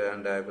it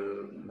and I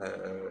will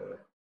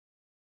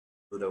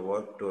do the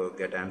work to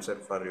get answer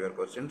for your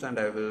questions, and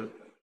I will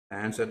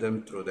answer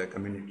them through the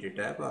community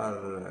tab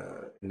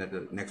or in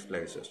the next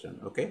live session.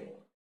 Okay.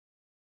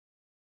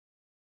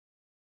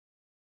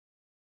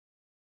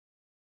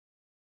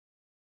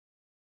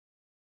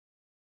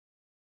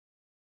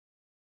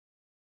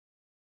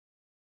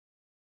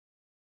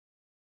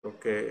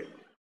 Okay.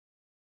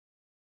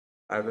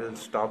 I will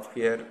stop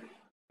here.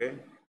 Okay.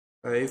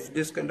 If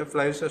this kind of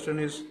live session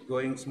is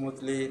going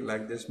smoothly,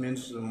 like this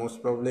means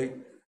most probably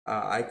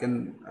I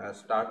can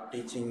start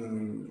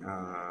teaching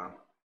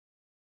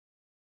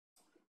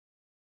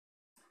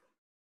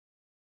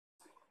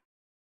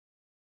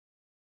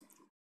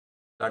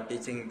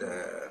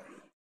the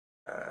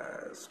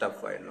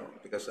stuff I know,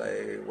 because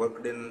I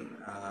worked in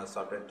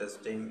software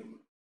testing,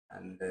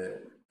 and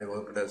I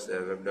worked as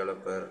a web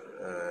developer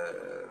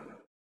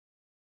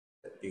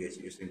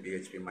PHP, using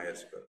PHP,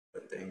 MySQL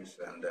things,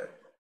 and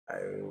I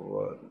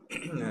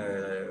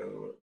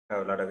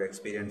have a lot of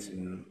experience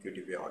in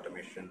QTP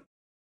automation.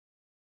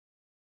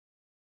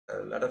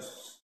 A lot of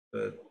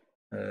uh,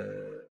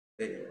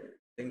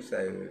 things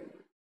I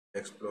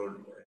explored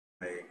in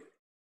my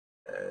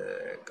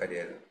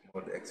career,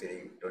 more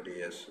exceeding 20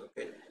 years.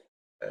 Okay,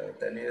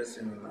 10 years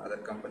in other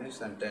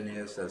companies and 10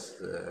 years as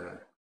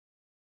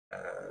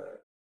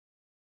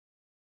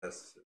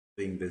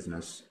doing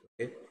business.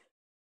 Okay,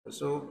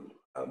 so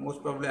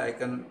most probably I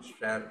can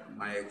share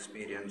my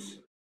experience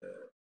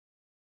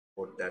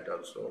about that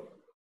also.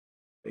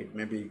 It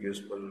may be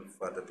useful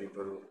for the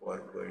people who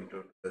are going to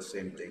do the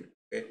same thing.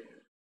 Okay,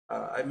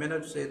 I may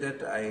not say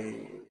that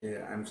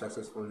I'm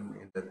successful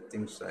in the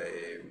things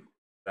I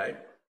tried,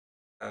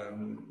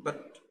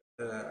 but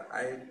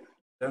I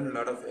done a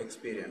lot of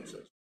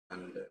experiences,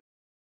 and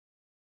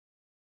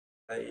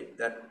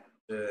that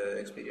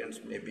experience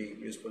may be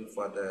useful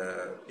for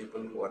the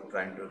people who are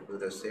trying to do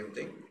the same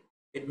thing.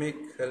 It may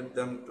help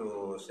them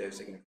to save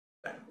significant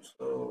time.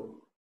 So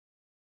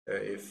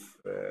if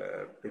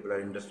people are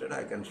interested,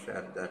 I can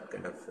share that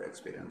kind of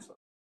experience.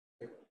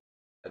 Okay?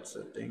 That's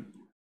the thing.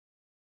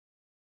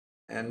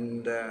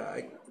 And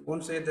I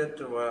won't say that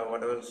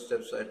whatever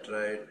steps I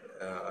tried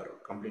are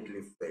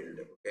completely failed.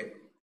 Okay,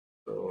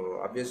 so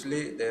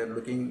obviously they are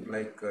looking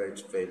like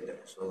it's failed.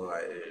 So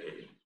I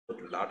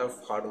put a lot of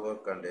hard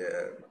work and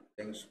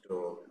things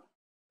to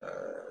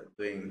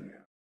doing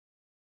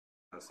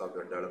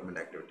software development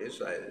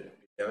activities. I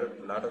developed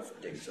a lot of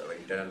things, our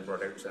internal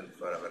products and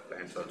for our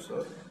clients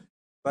also.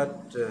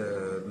 But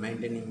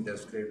maintaining the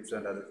scripts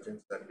and other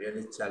things are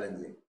really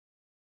challenging.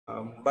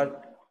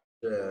 But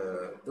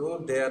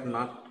though they are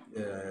not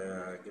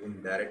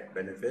giving direct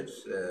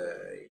benefits,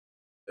 it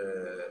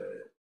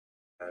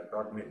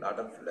taught me a lot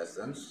of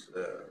lessons.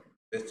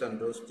 Based on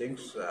those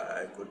things,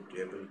 I could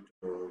able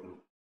to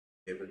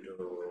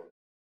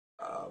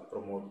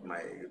promote my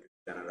YouTube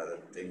channel, other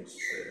things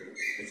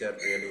which are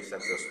really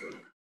successful.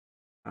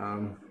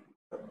 Um,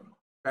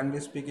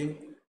 Frankly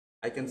speaking,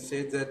 I can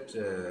say that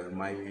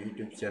my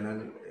YouTube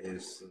channel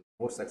is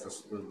more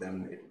successful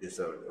than it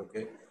deserved.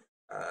 Okay,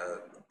 uh,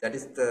 that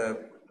is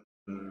the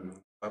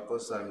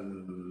purpose.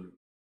 I'm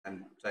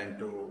trying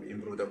to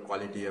improve the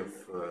quality of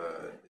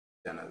this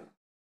channel.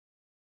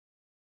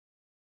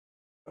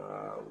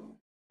 Uh,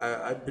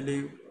 I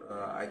believe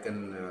I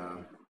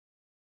can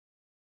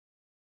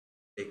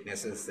take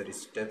necessary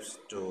steps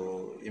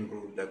to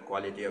improve the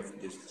quality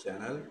of this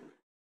channel,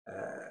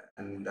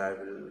 and I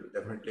will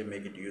definitely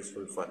make it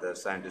useful for the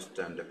scientists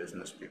and the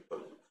business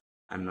people.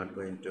 I'm not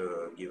going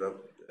to give up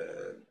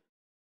the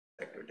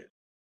activity.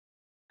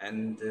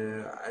 And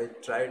I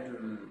tried,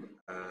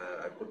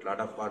 I put a lot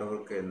of hard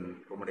work in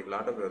promoting a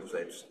lot of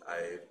websites.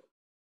 I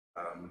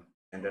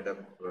ended up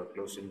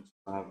closing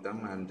some of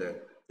them and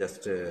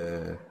just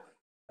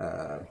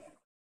uh,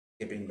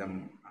 keeping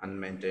them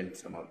unmaintained,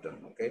 some of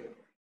them. Okay,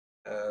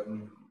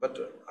 but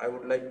I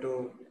would like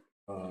to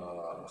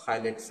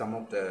highlight some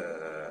of the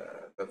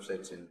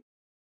websites in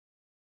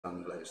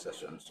some live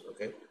sessions.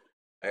 Okay,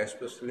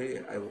 especially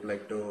I would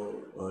like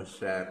to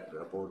share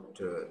about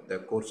the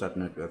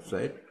Course.net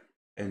website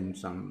in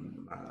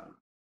some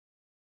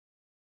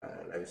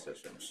live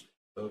sessions.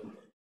 So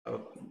uh,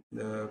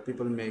 the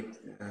people may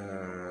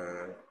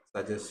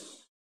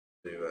suggest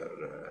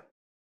your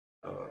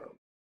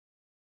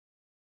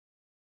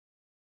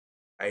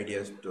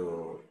ideas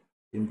to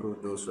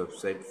improve those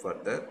websites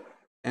further.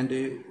 And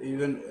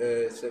even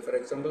say, for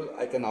example,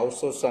 I can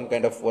outsource some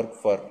kind of work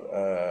for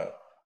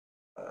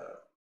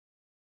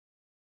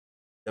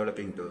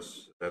developing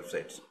those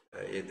websites,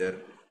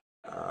 either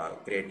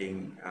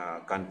creating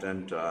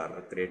content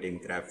or creating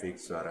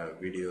graphics or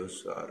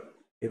videos or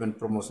even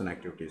promotion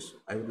activities.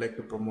 I would like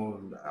to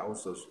promote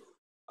outsource.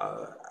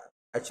 Uh,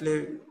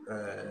 Actually,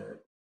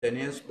 10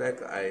 years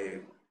back,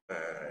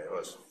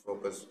 was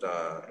focused,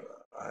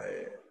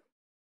 I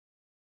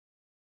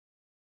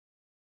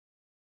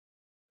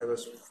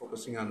was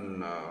focusing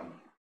on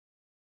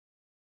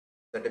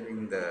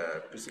setting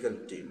the physical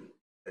team.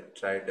 I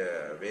tried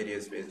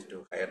various ways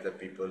to hire the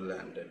people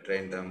and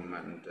train them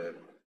and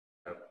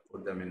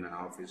put them in an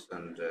office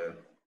and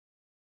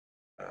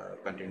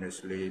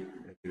continuously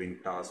giving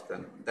tasks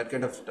and that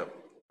kind of stuff.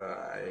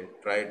 I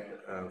tried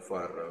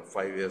for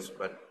 5 years,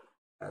 but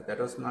that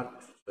was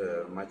not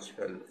much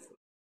helpful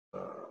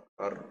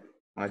or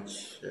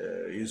much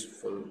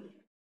useful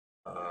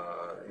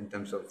in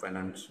terms of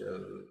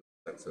financial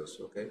success.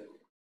 Okay,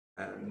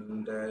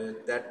 and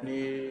that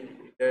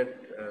needed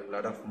a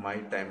lot of my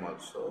time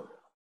also.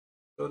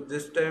 So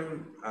this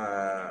time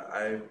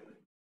I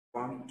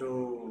want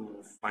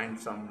to find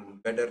some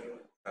better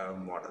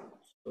model.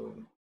 So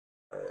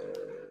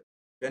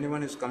if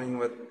anyone is coming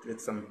with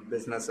some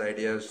business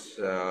ideas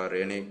or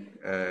any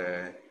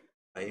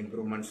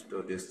improvements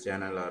to this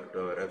channel or to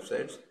our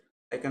websites,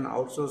 I can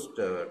outsource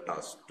the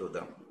task to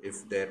them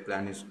if their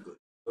plan is good.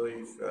 So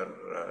if you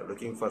are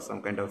looking for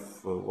some kind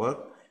of work,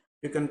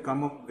 you can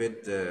come up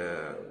with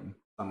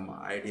some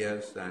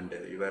ideas and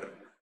your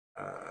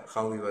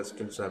how your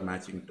skills are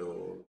matching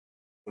to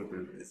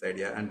fulfill this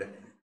idea and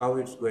how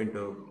it's going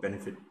to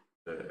benefit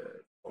uh,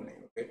 for me.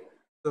 Okay,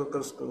 so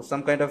because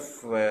some kind of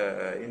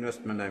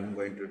investment I'm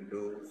going to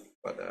do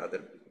for the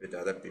other with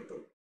other people.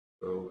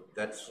 So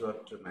that's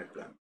what my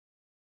plan.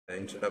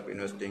 Instead of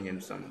investing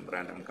in some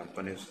random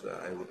companies,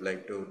 I would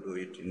like to do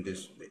it in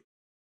this way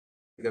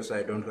because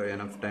I don't have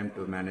enough time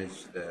to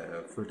manage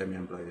the full-time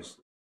employees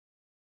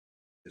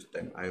this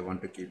time. I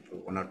want to keep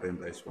one or two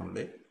employees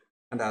only,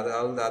 and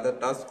all the other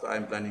tasks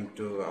I'm planning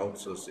to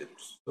outsource it.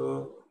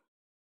 So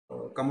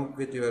come up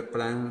with your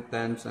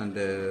plans and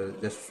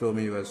just show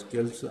me your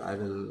skills. I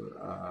will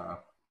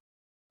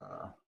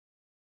uh,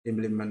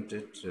 implement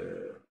it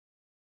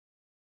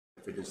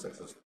if it is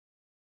successful.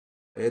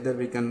 Either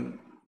we can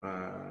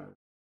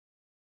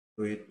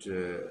do it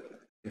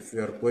if we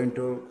are going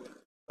to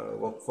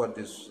work for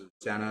this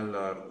channel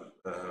or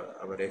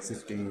our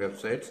existing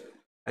websites.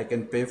 I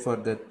can pay for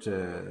that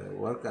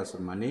work as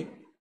money,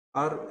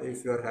 or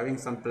if you are having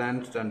some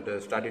plans and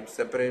start it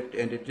separate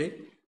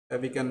entity,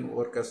 we can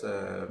work as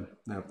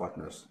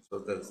partners. So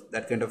there's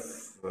that kind of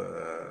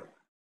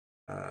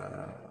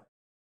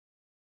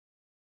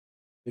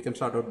we can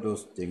sort out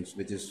those things,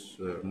 which is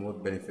more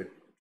benefit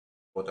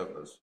both of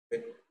us.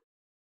 Okay.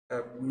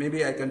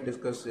 Maybe I can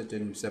discuss it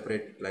in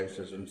separate live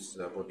sessions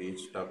about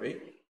each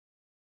topic.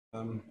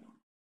 Um,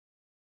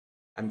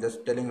 I'm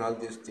just telling all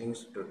these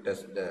things to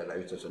test the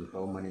live session,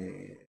 how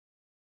many,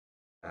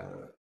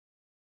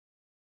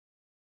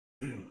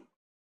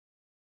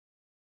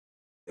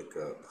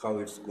 how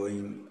it's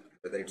going,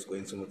 whether it's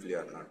going smoothly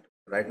or not.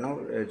 Right now,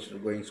 it's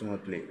going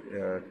smoothly.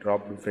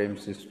 Dropped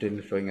frames is still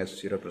showing as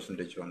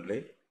 0%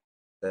 only.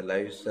 The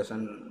live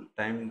session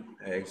time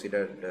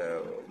exceeded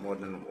more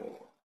than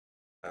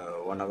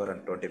 1 hour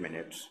and 20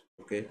 minutes.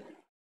 Okay.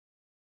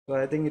 So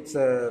I think it's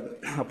a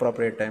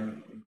appropriate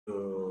time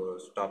to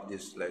stop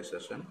this live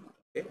session.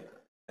 Okay.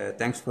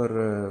 Thanks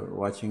for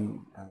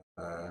watching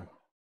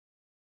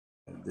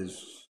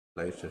this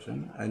live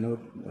session. I know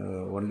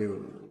only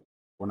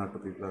one or two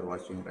people are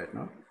watching right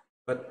now,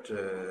 but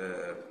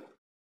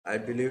I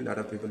believe a lot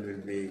of people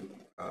will be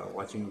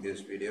watching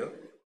this video.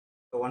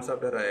 So once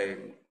after I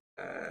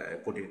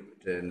put it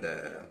in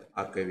the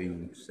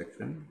archiving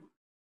section.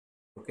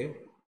 Okay.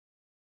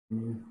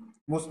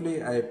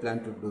 Mostly I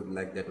plan to do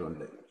like that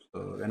only.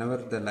 So whenever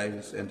the live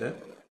is entered,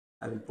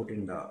 I will put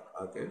in the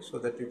archive so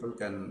that people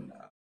can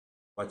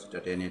watch it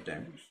at any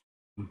time.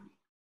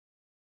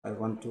 I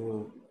want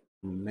to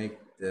make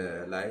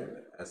the live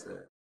as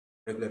a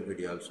regular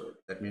video also.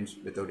 That means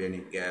without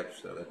any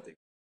gaps or other thing.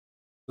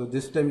 So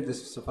this time,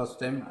 this is the first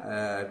time.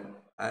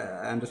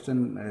 I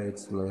understand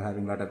it's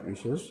having a lot of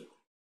issues,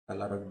 a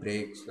lot of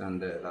breaks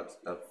and lots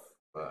of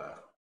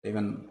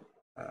even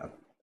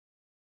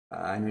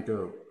I need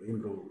to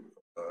improve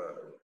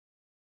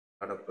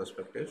a lot of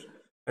perspectives.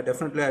 But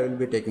definitely, I will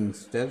be taking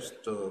steps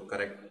to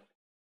correct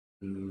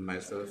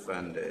myself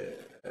and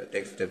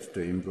take steps to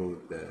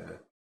improve the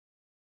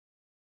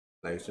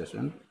live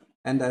session.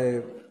 And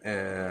I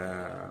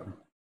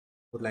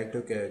would like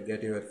to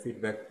get your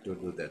feedback to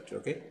do that.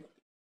 Okay,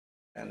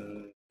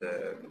 and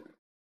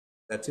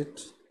that's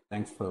it.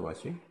 Thanks for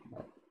watching.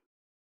 Bye.